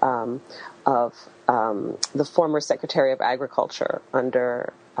candidacy of the former Secretary of Agriculture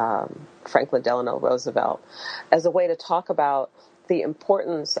under Franklin Delano Roosevelt as a way to talk about the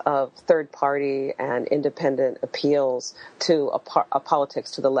importance of third party and independent appeals to a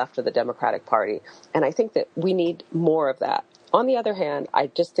politics to the left of the Democratic Party. And I think that we need more of that. On the other hand, I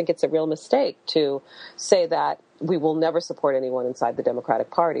just think it's a real mistake to say that we will never support anyone inside the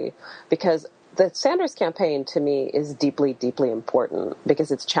Democratic Party, because the Sanders campaign, to me, is deeply, deeply important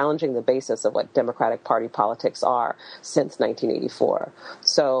because it's challenging the basis of what Democratic Party politics are since 1984.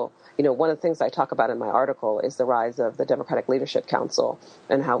 So, one of the things I talk about in my article is the rise of the Democratic Leadership Council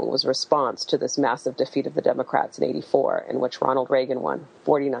and how it was a response to this massive defeat of the Democrats in 84, in which Ronald Reagan won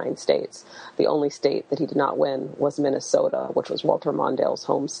 49 states. The only state that he did not win was Minnesota, which was Walter Mondale's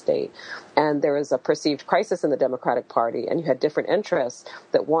home state. And there was a perceived crisis in the Democratic Party, and you had different interests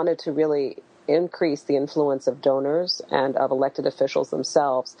that wanted to really increase the influence of donors and of elected officials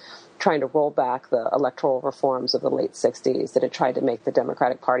themselves, trying to roll back the electoral reforms of the late 60s that had tried to make the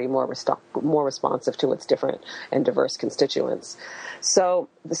Democratic Party more responsive to its different and diverse constituents. So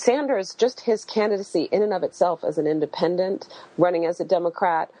Sanders, just his candidacy in and of itself as an independent, running as a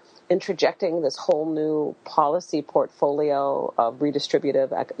Democrat, interjecting this whole new policy portfolio of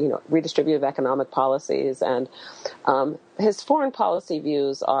redistributive economic policies, and his foreign policy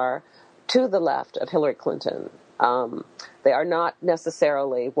views are to the left of Hillary Clinton. They are not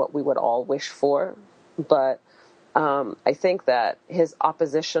necessarily what we would all wish for, but I think that his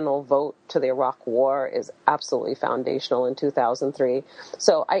oppositional vote to the Iraq War is absolutely foundational in 2003.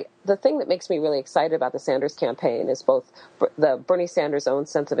 So the thing that makes me really excited about the Sanders campaign is both the Bernie Sanders' own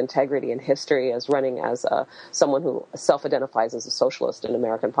sense of integrity and history as running as someone who self-identifies as a socialist in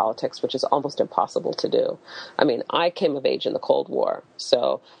American politics, which is almost impossible to do. I mean, I came of age in the Cold War,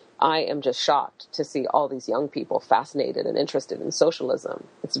 so I am just shocked to see all these young people fascinated and interested in socialism.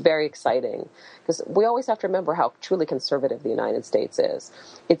 It's very exciting because we always have to remember how truly conservative the United States is.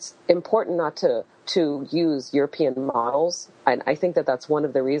 It's important not to use European models, and I think that that's one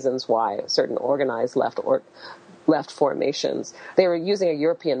of the reasons why certain organized left formations, they were using a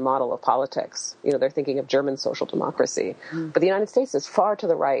European model of politics. They're thinking of German social democracy. But the United States is far to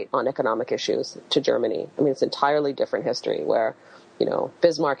the right on economic issues to Germany. I mean, it's an entirely different history where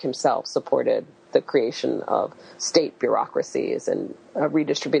Bismarck himself supported the creation of state bureaucracies and a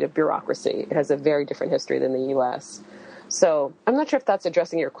redistributive bureaucracy. It has a very different history than the U.S. So I'm not sure if that's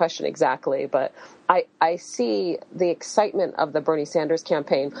addressing your question exactly, but I see the excitement of the Bernie Sanders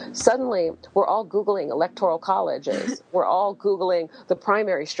campaign. Suddenly, we're all Googling electoral colleges. We're all Googling the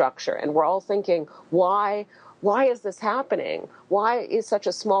primary structure, and we're all thinking, why is this happening? Why is such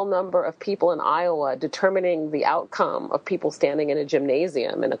a small number of people in Iowa determining the outcome of people standing in a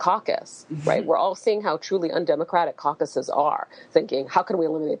gymnasium in a caucus, right? We're all seeing how truly undemocratic caucuses are, thinking, how can we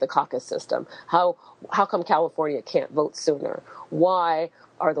eliminate the caucus system? How come California can't vote sooner? Why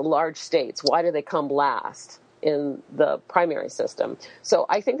are the large states, why do they come last in the primary system? So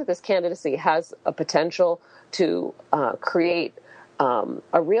I think that this candidacy has a potential to create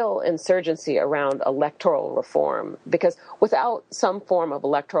a real insurgency around electoral reform, because without some form of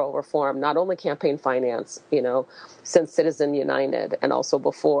electoral reform, not only campaign finance, since Citizen United and also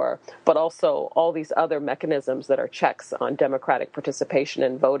before, but also all these other mechanisms that are checks on democratic participation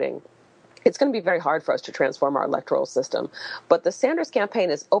in voting, it's going to be very hard for us to transform our electoral system. But the Sanders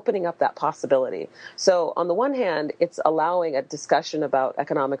campaign is opening up that possibility. So on the one hand, it's allowing a discussion about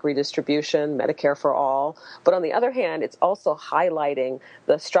economic redistribution, Medicare for all. But on the other hand, it's also highlighting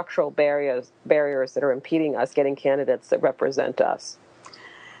the structural barriers that are impeding us getting candidates that represent us.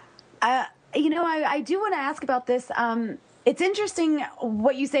 I do want to ask about this. It's interesting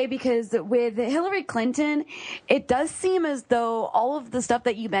what you say, because with Hillary Clinton, it does seem as though all of the stuff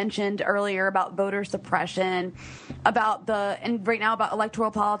that you mentioned earlier about voter suppression, and right now about electoral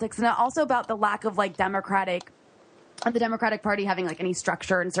politics, and also about the lack of the Democratic Party having any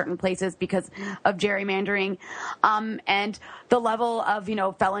structure in certain places because of gerrymandering, and the level of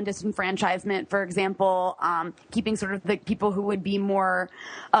felon disenfranchisement, for example, keeping sort of the people who would be more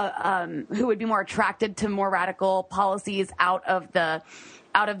attracted to more radical policies out of the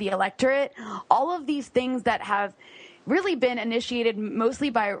electorate. All of these things that have really been initiated mostly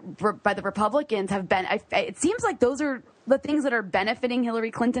by the Republicans have been. It seems like those are the things that are benefiting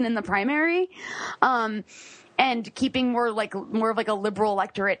Hillary Clinton in the primary. and keeping more of like a liberal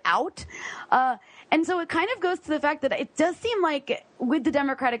electorate out. And so it kind of goes to the fact that it does seem like with the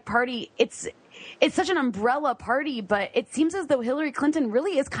Democratic Party, it's such an umbrella party, but it seems as though Hillary Clinton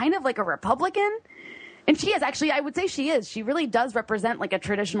really is kind of like a Republican. And she is actually, I would say she is. She really does represent like a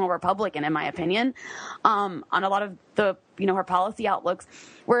traditional Republican, in my opinion, on a lot of the, her policy outlooks.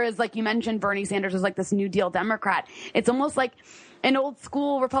 Whereas, like you mentioned, Bernie Sanders is like this New Deal Democrat. It's almost like an old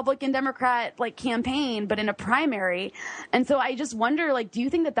school Republican Democrat like campaign, but in a primary. And so I just wonder, like, do you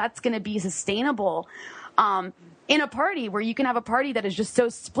think that that's going to be sustainable in a party where you can have a party that is just so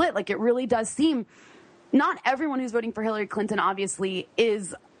split? Like, it really does seem not everyone who's voting for Hillary Clinton obviously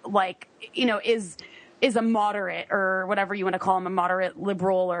is like, is a moderate or whatever you want to call him, a moderate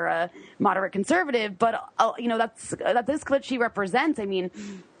liberal or a moderate conservative. But, that's what she represents. I mean,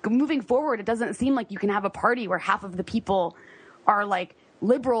 moving forward, it doesn't seem like you can have a party where half of the people are like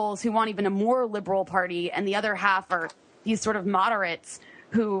liberals who want even a more liberal party, and the other half are these sort of moderates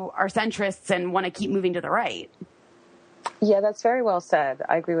who are centrists and want to keep moving to the right. Yeah, that's very well said.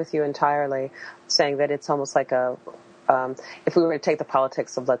 I agree with you entirely, saying that it's almost like if we were to take the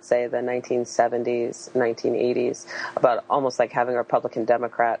politics of, let's say, the 1970s, 1980s, about almost like having a Republican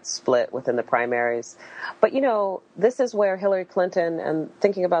Democrat split within the primaries. But, this is where Hillary Clinton, and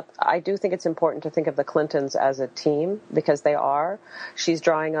I do think it's important to think of the Clintons as a team, because they are. She's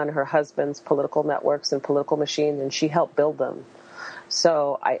drawing on her husband's political networks and political machine, and she helped build them.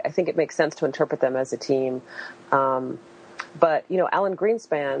 So I think it makes sense to interpret them as a team. But, Alan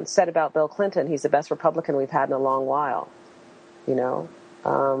Greenspan said about Bill Clinton, he's the best Republican we've had in a long while, I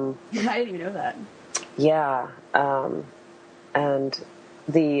didn't even know that. Yeah. And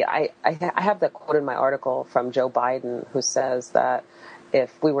I have that quote in my article from Joe Biden, who says that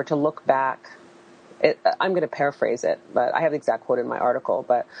if we were to look back, I'm going to paraphrase it, but I have the exact quote in my article.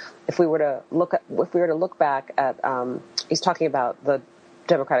 But if we were to look back at, he's talking about the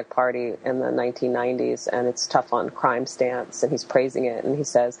Democratic Party in the 1990s and its tough on crime stance, and he's praising it. And he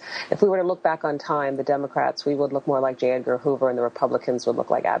says, if we were to look back on time, the Democrats, we would look more like J. Edgar Hoover, and the Republicans would look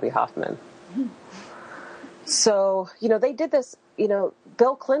like Abby Hoffman. So, they did this,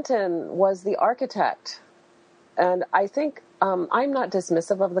 Bill Clinton was the architect. And I think I'm not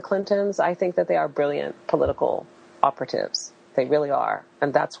dismissive of the Clintons. I think that they are brilliant political operatives. They really are.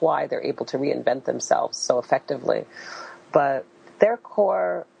 And that's why they're able to reinvent themselves so effectively. But their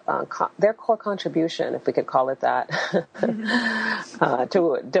core contribution, if we could call it that,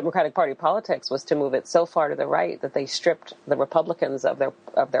 to Democratic Party politics was to move it so far to the right that they stripped the Republicans of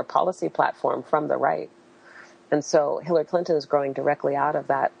their policy platform from the right. And so Hillary Clinton is growing directly out of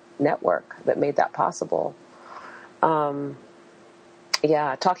that network that made that possible. Talking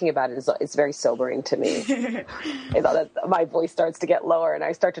about it it's very sobering to me. That my voice starts to get lower and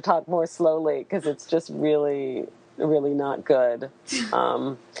I start to talk more slowly because it's just really, really not good.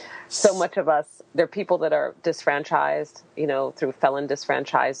 So much of us, there are people that are disfranchised, through felon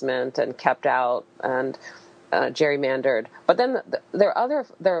disfranchisement and kept out and gerrymandered. But then there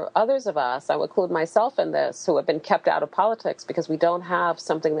are others of us, I would include myself in this, who have been kept out of politics because we don't have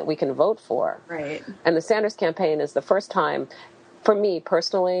something that we can vote for. Right. And the Sanders campaign is the first time, for me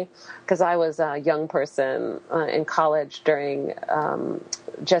personally, because I was a young person in college during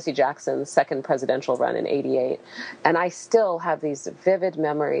Jesse Jackson's second presidential run in '88. And I still have these vivid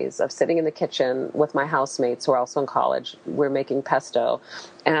memories of sitting in the kitchen with my housemates who are also in college. We're making pesto.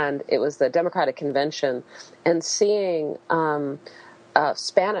 And it was the Democratic convention, and seeing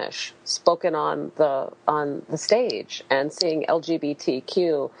Spanish spoken on the stage, and seeing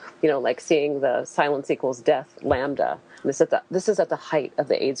LGBTQ, like seeing the silence equals death lambda. This is at the height of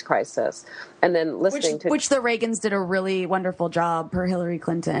the AIDS crisis, and then listening which the Reagans did a really wonderful job per Hillary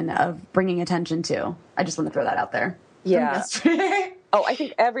Clinton of bringing attention to. I just want to throw that out there. Yeah. Oh, I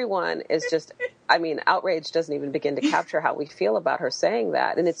think everyone is just, outrage doesn't even begin to capture how we feel about her saying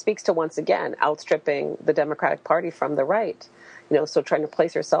that, and it speaks to, once again, outstripping the Democratic Party from the right. So trying to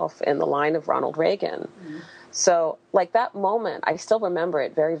place herself in the line of Ronald Reagan. Mm-hmm. So, like, that moment, I still remember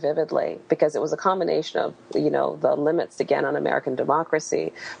it very vividly because it was a combination of, the limits, again, on American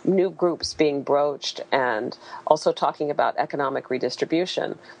democracy, new groups being broached, and also talking about economic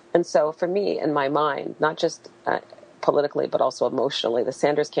redistribution. And so, for me, in my mind, not just politically but also emotionally, the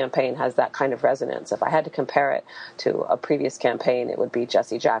Sanders campaign has that kind of resonance. If I had to compare it to a previous campaign, it would be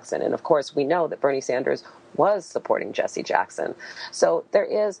Jesse Jackson. And, of course, we know that Bernie Sanders was supporting Jesse Jackson. So there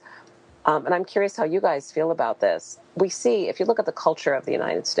is... and I'm curious how you guys feel about this. We see, if you look at the culture of the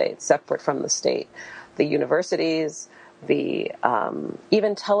United States, separate from the state, the universities, the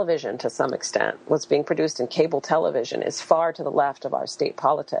even television, to some extent, what's being produced in cable television is far to the left of our state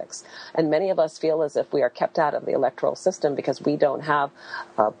politics. And many of us feel as if we are kept out of the electoral system because we don't have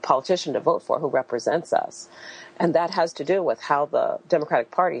a politician to vote for who represents us. And that has to do with how the Democratic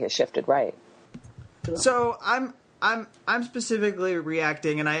Party has shifted right. So I'm specifically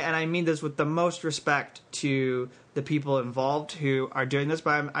reacting, and I mean this with the most respect to the people involved who are doing this,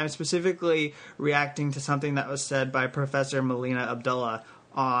 but I'm specifically reacting to something that was said by Professor Melina Abdullah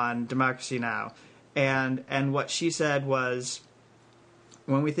on Democracy Now! And what she said was,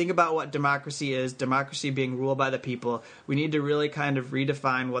 when we think about what democracy is, democracy being ruled by the people, we need to really kind of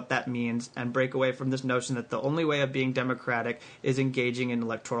redefine what that means and break away from this notion that the only way of being democratic is engaging in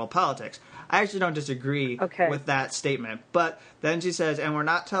electoral politics. I actually don't disagree with that statement. But then she says, and we're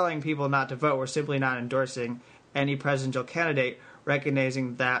not telling people not to vote, we're simply not endorsing any presidential candidate,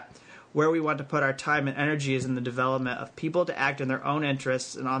 recognizing that where we want to put our time and energy is in the development of people to act in their own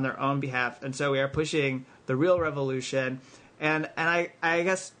interests and on their own behalf. And so we are pushing the real revolution. And I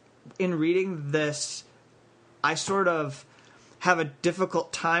guess in reading this, I sort of have a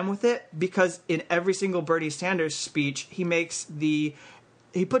difficult time with it because in every single Bernie Sanders speech, he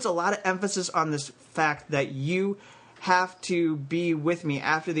puts a lot of emphasis on this fact that you have to be with me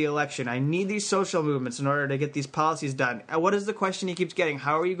after the election. I need these social movements in order to get these policies done. And what is the question he keeps getting?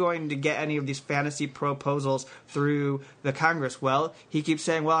 How are you going to get any of these fantasy proposals through the Congress? Well, he keeps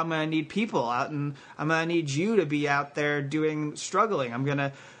saying, well, I'm going to need people out, and I'm going to need you to be out there struggling. I'm going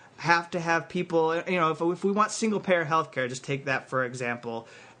to have people, if we want single-payer health care, just take that for example,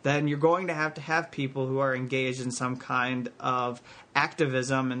 then you're going to have people who are engaged in some kind of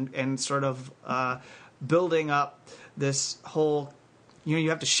activism and sort of building up this whole, you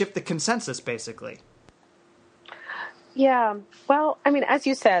have to shift the consensus, basically. Yeah. Well, I mean, as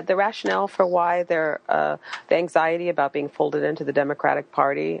you said, the rationale for why the anxiety about being folded into the Democratic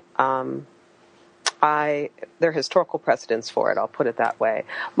Party, there are historical precedents for it, I'll put it that way.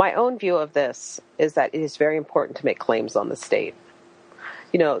 My own view of this is that it is very important to make claims on the state.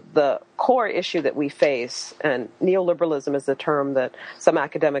 The core issue that we face, and neoliberalism is a term that some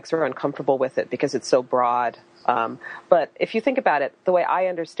academics are uncomfortable with it because it's so broad. But if you think about it, the way I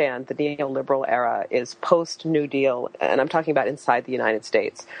understand the neoliberal era is post-New Deal, and I'm talking about inside the United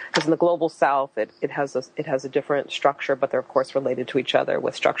States. Because in the global South, it has a different structure, but they're of course related to each other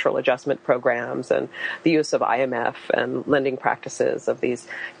with structural adjustment programs and the use of IMF and lending practices of these,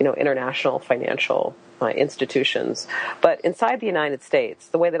 international financial institutions. But inside the United States,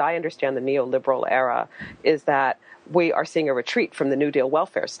 the way that I understand the neoliberal era is that we are seeing a retreat from the New Deal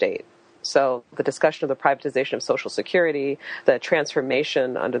welfare state. So the discussion of the privatization of Social Security, the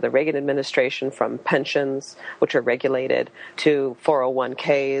transformation under the Reagan administration from pensions, which are regulated, to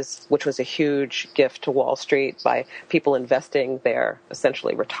 401ks, which was a huge gift to Wall Street by people investing their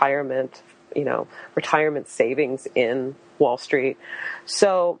essentially retirement savings in Wall Street.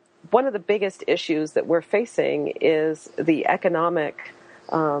 So one of the biggest issues that we're facing is the economic,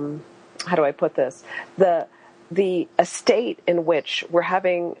 how do I put this? The estate in which we're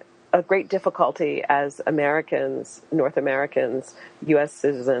having a great difficulty as Americans, North Americans, U.S.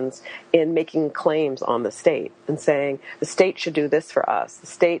 citizens, in making claims on the state and saying the state should do this for us. The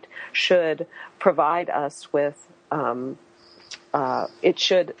state should provide us with, it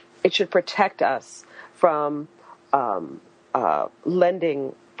should protect us from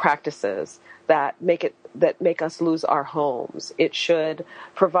lending practices that make us lose our homes. It should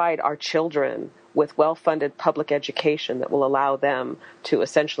provide our children with well-funded public education that will allow them to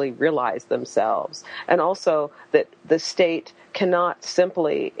essentially realize themselves. And also that the state cannot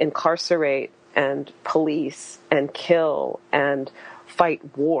simply incarcerate and police and kill and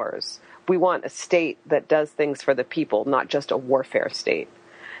fight wars. We want a state that does things for the people, not just a warfare state.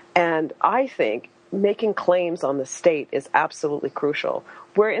 And I think making claims on the state is absolutely crucial.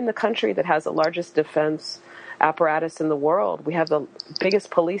 We're in the country that has the largest defense apparatus in the world. We have the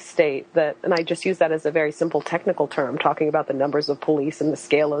biggest police state and I just use that as a very simple technical term, talking about the numbers of police and the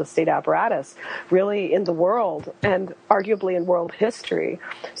scale of the state apparatus, really in the world and arguably in world history.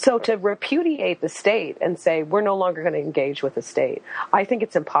 So to repudiate the state and say we're no longer going to engage with the state, I think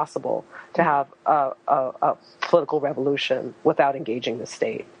it's impossible to have a political revolution without engaging the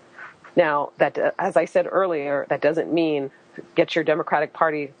state. Now, that, as I said earlier, that doesn't mean get your Democratic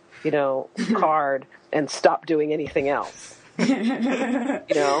Party, card and stop doing anything else.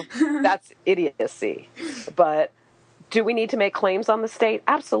 That's idiocy. But do we need to make claims on the state?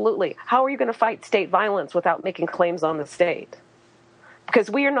 Absolutely. How are you going to fight state violence without making claims on the state? Because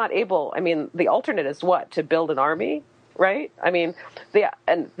we are not able, the alternate is what? To build an army, right? I mean,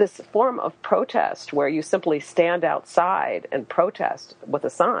 and this form of protest where you simply stand outside and protest with a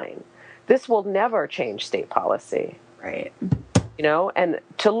sign, this will never change state policy. Right. You know, and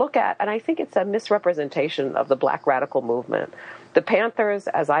to look at, and I think it's a misrepresentation of the Black radical movement. The Panthers,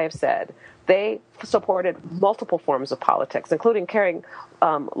 as I have said, they supported multiple forms of politics, including carrying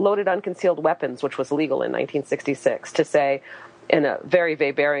loaded unconcealed weapons, which was legal in 1966, to say, in a very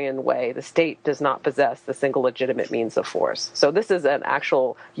Weberian way, the state does not possess the single legitimate means of force. So this is an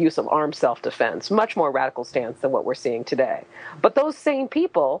actual use of armed self-defense, much more radical stance than what we're seeing today. But those same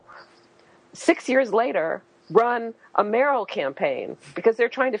people, 6 years later, run a mayoral campaign because they're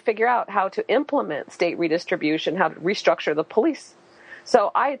trying to figure out how to implement state redistribution, how to restructure the police.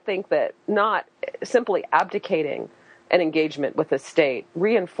 So I think that not simply abdicating an engagement with the state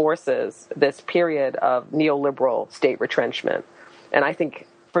reinforces this period of neoliberal state retrenchment. And I think,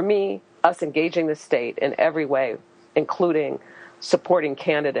 for me, us engaging the state in every way, including supporting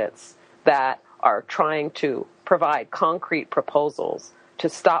candidates that are trying to provide concrete proposals to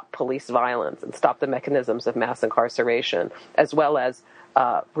stop police violence and stop the mechanisms of mass incarceration, as well as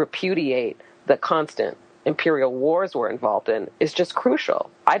repudiate the constant imperial wars we're involved in, is just crucial.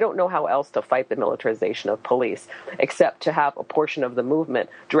 I don't know how else to fight the militarization of police except to have a portion of the movement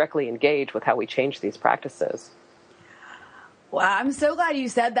directly engage with how we change these practices. Wow, I'm so glad you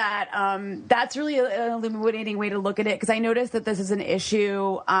said that. That's really an illuminating way to look at it, because I noticed that this is an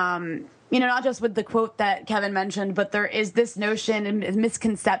issue, not just with the quote that Kevin mentioned, but there is this notion and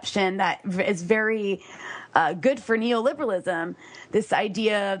misconception that is very good for neoliberalism. This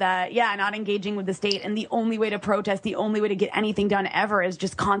idea that, not engaging with the state, and the only way to protest, the only way to get anything done ever is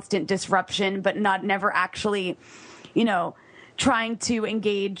just constant disruption, but never actually, trying to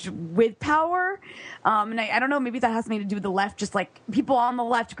engage with power. And I don't know, maybe that has something to do with the left, just like people on the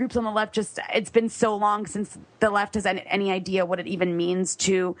left, groups on the left, just it's been so long since the left has any idea what it even means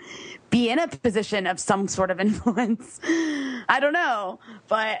to be in a position of some sort of influence. I don't know,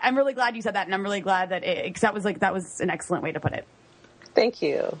 but I'm really glad you said that, and I'm really glad that because that was an excellent way to put it. Thank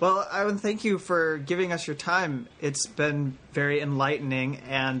you. Well, I want to thank you for giving us your time. It's been very enlightening,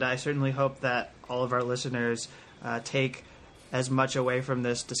 and I certainly hope that all of our listeners take as much away from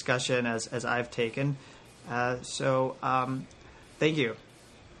this discussion as I've taken. So thank you.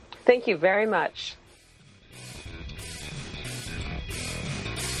 Thank you very much.